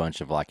add a bunch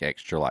of like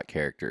extra like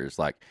characters,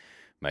 like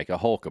make a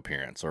Hulk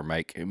appearance or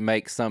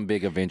make some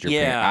big Avenger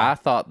appearance. I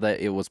thought that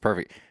it was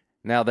perfect.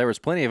 Now there was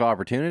plenty of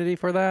opportunity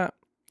for that.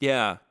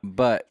 Yeah.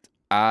 But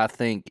I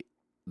think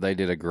they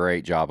did a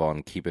great job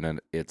on keeping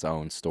it its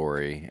own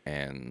story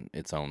and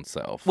its own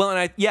self. Well, and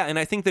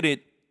I think that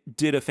it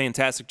did a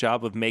fantastic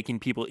job of making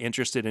people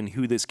interested in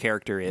who this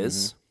character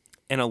is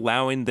and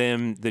allowing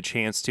them the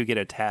chance to get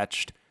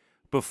attached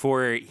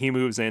before he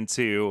moves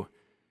into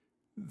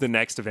the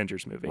next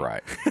Avengers movie.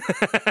 Right.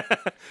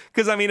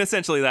 Because,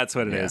 essentially that's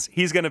what it is.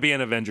 He's going to be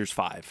in Avengers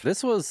 5.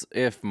 This was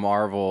if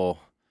Marvel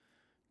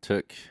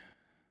took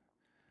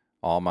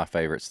all my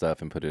favorite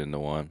stuff and put it into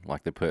one.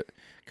 Like they put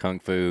Kung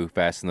Fu,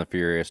 Fast and the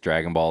Furious,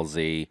 Dragon Ball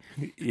Z,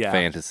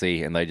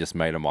 fantasy, and they just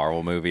made a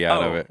Marvel movie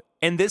out of it.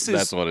 And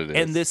that's what it is.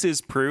 And this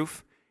is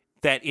proof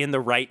that in the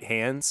right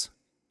hands,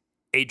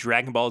 a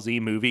Dragon Ball Z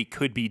movie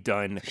could be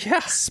done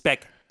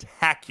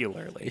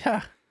spectacularly.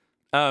 Yeah.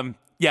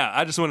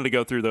 I just wanted to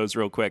go through those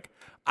real quick.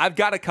 I've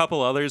got a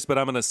couple others, but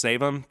I'm going to save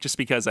them just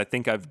because I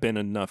think I've been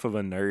enough of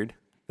a nerd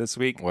this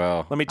week.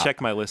 Well, let me check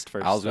my list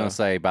first. I was going to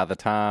say, by the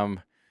time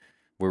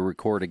we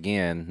record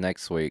again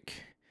next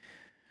week,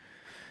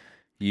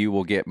 you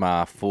will get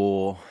my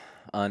full,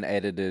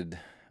 unedited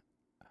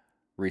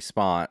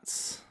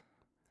response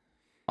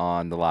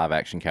on the live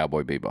action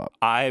Cowboy Bebop.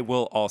 I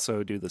will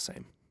also do the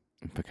same.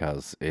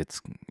 Because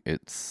it's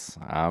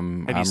Have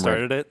you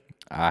started it?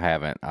 I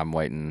haven't. I'm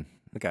waiting.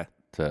 Okay.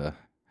 I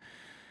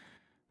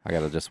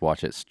got to just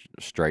watch it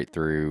straight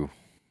through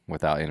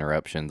without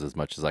interruptions as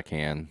much as I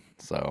can.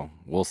 So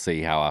we'll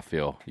see how I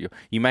feel.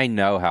 You may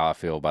know how I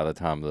feel by the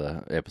time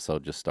the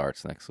episode just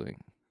starts next week.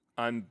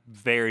 I'm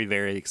very,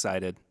 very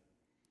excited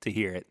to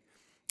hear it.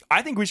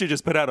 I think we should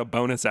just put out a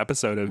bonus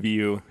episode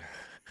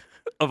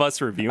of us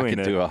reviewing it. I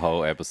could do a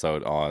whole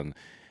episode on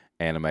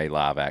anime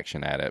live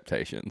action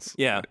adaptations.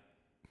 Yeah.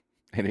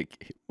 And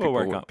We'll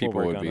work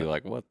people on would be it.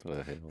 like, "What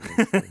the hell?"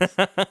 Is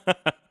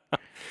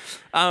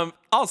this?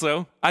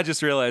 Also, I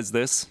just realized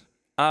this.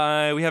 We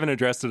haven't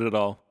addressed it at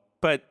all,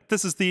 but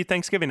this is the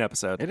Thanksgiving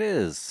episode. It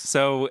is.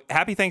 So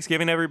happy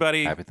Thanksgiving,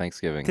 everybody. Happy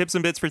Thanksgiving. Tips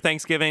and bits for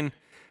Thanksgiving.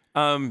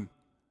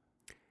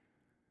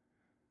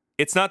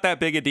 It's not that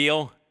big a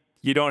deal.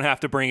 You don't have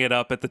to bring it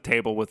up at the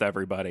table with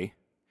everybody.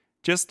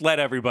 Just let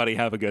everybody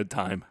have a good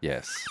time.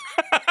 Yes.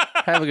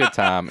 Have a good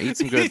time. Eat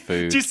some good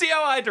food. Do you see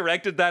how I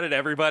directed that at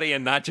everybody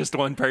and not just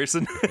one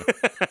person?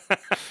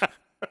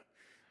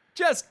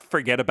 Just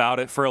forget about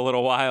it for a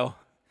little while.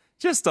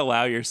 Just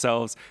allow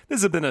yourselves.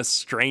 This has been a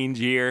strange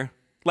year.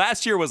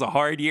 Last year was a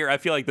hard year. I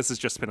feel like this has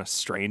just been a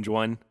strange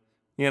one,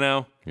 you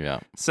know? Yeah.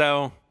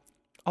 So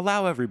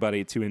allow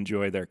everybody to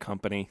enjoy their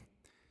company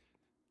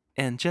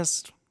and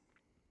just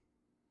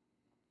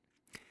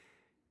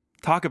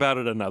talk about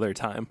it another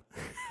time.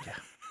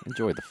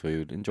 Enjoy the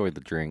food. Enjoy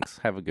the drinks.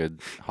 Have a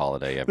good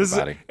holiday, This is-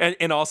 everybody.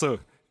 and also,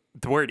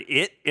 the word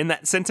 "it" in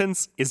that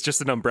sentence is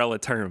just an umbrella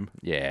term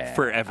Yeah.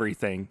 for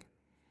everything.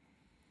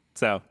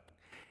 So,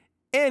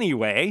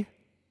 anyway,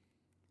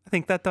 I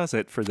think that does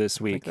it for this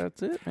I week. think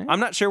that's it, man. I'm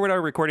not sure what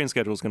our recording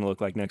schedule is going to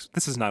look like next.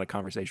 This is not a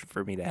conversation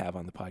for me to have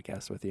on the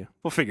podcast with you.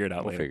 We'll figure it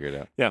out We'll later. figure it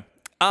out. Yeah.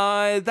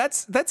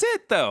 That's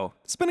it though.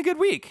 It's been a good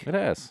week. It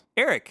has.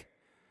 Eric,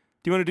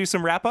 do you want to do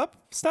some wrap up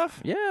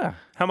stuff? Yeah.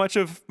 How much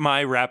of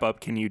my wrap up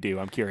can you do?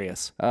 I'm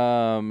curious.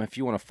 If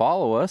you want to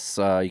follow us,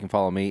 you can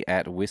follow me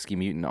at Whiskey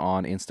Mutant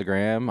on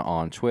Instagram,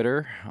 on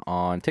Twitter,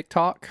 on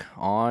TikTok,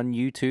 on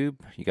YouTube.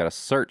 You got to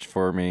search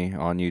for me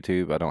on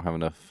YouTube. I don't have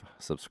enough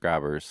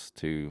subscribers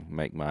to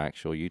make my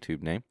actual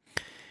YouTube name.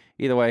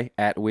 Either way,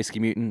 at Whiskey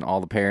Mutant, all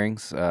the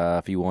pairings.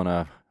 If you want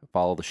to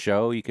follow the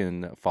show, you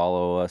can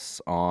follow us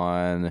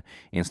on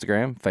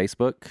Instagram,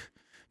 Facebook,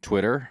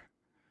 Twitter,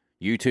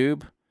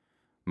 YouTube,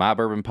 My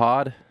Bourbon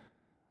Pod. Is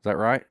that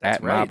right? That's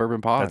at My right.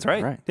 Bourbon Pod. That's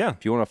right. Yeah.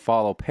 If you want to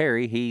follow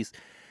Perry, he's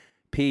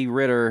P.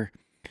 Ritter.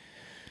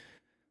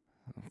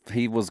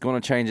 He was going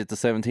to change it to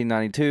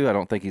 1792. I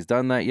don't think he's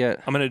done that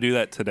yet. I'm going to do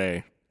that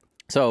today.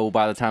 So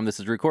by the time this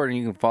is recording,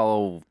 you can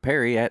follow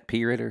Perry at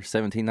P. Ritter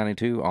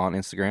 1792 on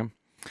Instagram.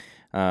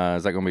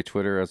 Is that going to be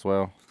Twitter as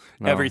well?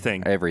 No,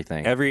 Everything.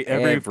 Everything. Every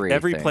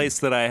Everything. place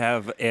that I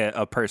have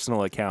a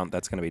personal account,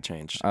 that's going to be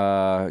changed.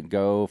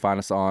 Go find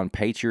us on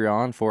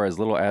Patreon for as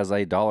little as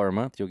 $1 a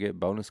month. You'll get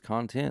bonus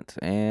content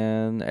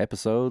and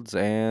episodes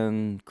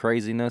and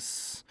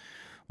craziness,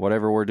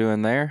 whatever we're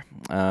doing there.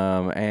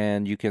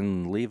 And you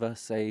can leave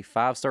us a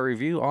 5-star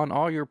review on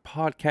all your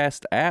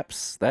podcast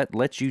apps that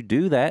let you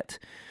do that.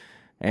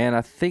 And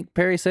I think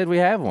Perry said we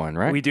have one,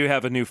 right? We do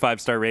have a new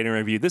 5-star rating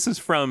review. This is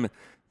from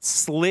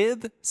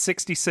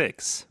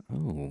Slith66.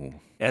 Ooh.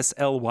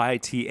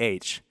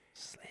 SLYTH.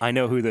 I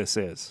know who this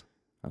is.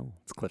 Oh.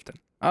 It's Clifton.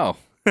 Oh.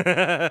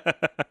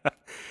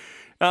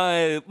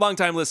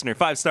 Long-time listener,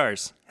 5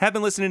 stars. Have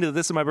been listening to the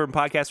This Is My Bourbon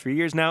podcast for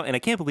years now, and I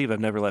can't believe I've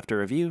never left a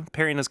review.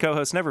 Perry and his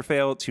co-hosts never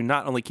fail to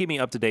not only keep me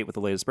up to date with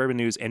the latest bourbon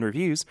news and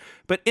reviews,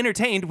 but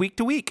entertained week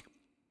to week.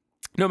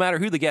 No matter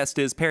who the guest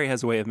is, Perry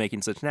has a way of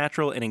making such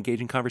natural and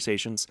engaging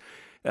conversations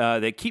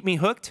that keep me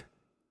hooked.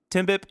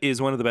 Timbip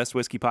is one of the best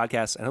whiskey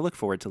podcasts, and I look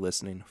forward to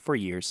listening for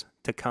years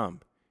to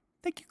come.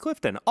 Thank you,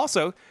 Clifton.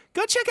 Also,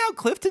 go check out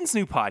Clifton's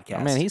new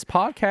podcast. Man, he's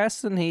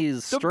podcasting,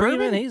 he's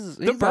streaming, he's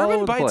the all Bourbon over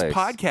the Bites place.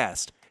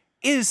 podcast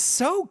is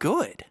so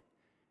good.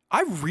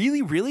 I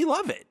really, really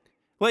love it.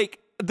 Like,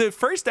 the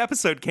first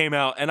episode came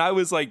out, and I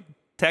was like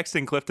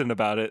texting Clifton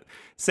about it,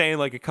 saying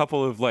like a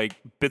couple of like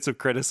bits of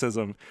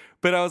criticism.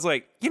 But I was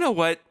like, you know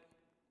what?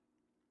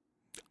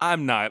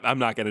 I'm not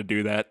gonna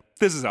do that.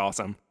 This is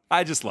awesome.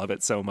 I just love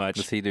it so much.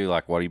 Does he do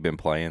like what he been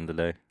playing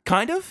today?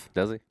 Kind of.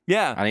 Does he?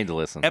 Yeah. I need to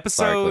listen.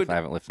 Sorry, Cliff, I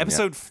haven't listened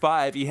Episode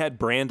 5, he had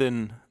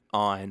Brandon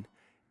on,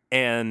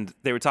 and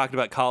they were talking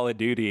about Call of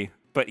Duty,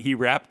 but he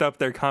wrapped up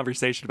their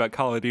conversation about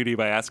Call of Duty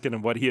by asking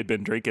him what he had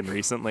been drinking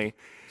recently.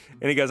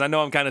 And he goes, I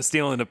know I'm kind of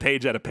stealing a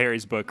page out of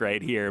Perry's book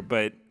right here,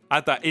 but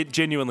I thought it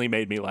genuinely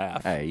made me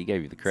laugh. Hey, he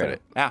gave you the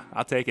credit. So,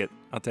 I'll take it.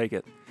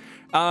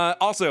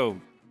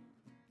 Also,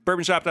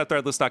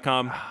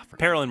 bourbonshop.threadless.com,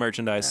 apparel and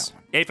merchandise.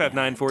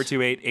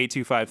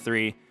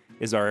 859-428-8253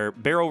 is our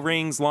Barrel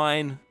Rings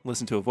line.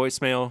 Listen to a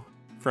voicemail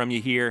from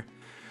you here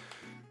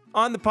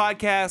on the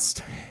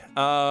podcast.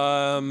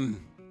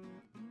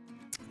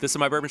 This is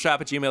my bourbon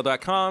shop at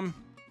gmail.com.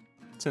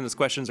 Send us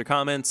questions or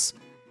comments.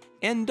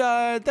 And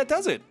that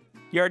does it.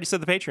 You already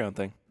said the Patreon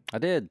thing. I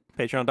did.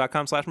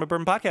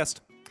 Patreon.com/mybourbonpodcast.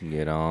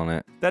 Get on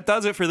it. That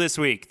does it for this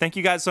week. Thank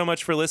you guys so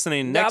much for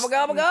listening. Gobble,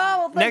 gobble,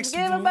 gobble.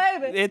 Thanksgiving,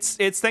 baby.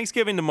 It's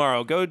Thanksgiving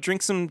tomorrow. Go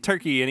drink some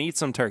turkey and eat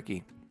some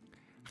turkey.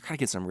 I gotta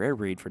get some rare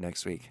breed for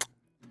next week.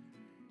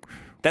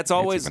 That's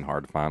always It's even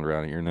hard to find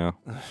around here now.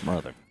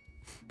 Mother.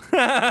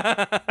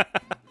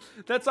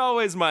 that's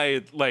always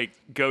my like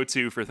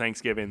go-to for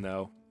Thanksgiving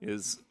though,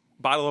 is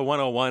bottle of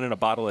 101 and a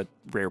bottle of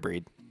rare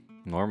breed.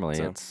 Normally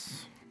So-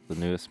 it's the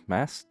newest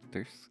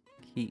master's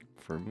keep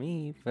for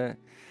me, but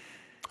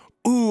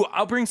Ooh,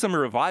 I'll bring some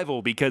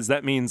Revival because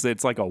that means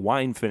it's like a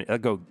wine finish.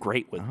 That'll go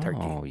great with turkey.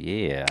 oh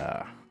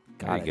yeah.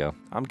 There you go.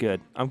 I'm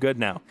good. I'm good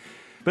now.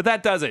 But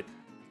that does it.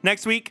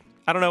 Next week,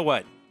 I don't know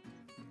what.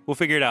 We'll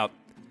figure it out.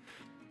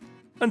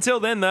 Until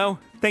then, though,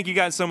 thank you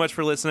guys so much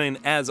for listening.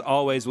 As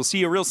always, we'll see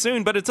you real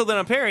soon. But until then,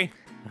 I'm Perry.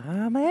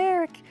 I'm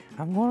Eric.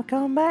 I'm going to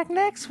come back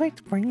next week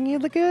to bring you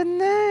the good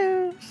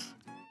news.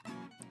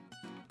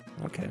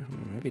 Okay,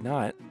 maybe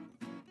not.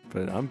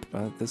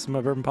 But this is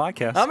my bourbon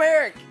podcast. I'm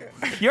Eric.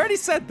 You already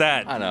said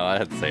that. I know. I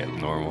had to say it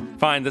normal.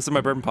 Fine, this is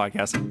my bourbon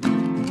podcast.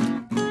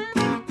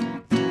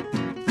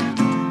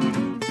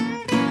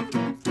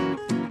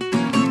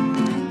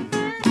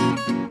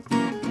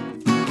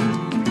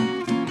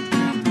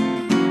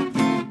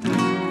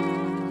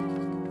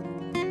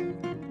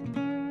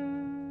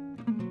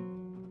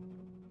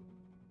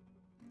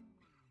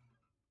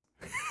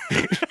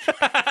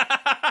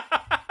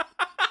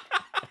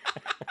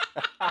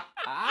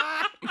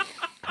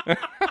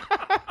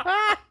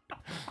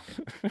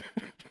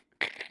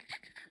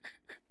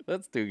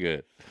 That's too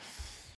good.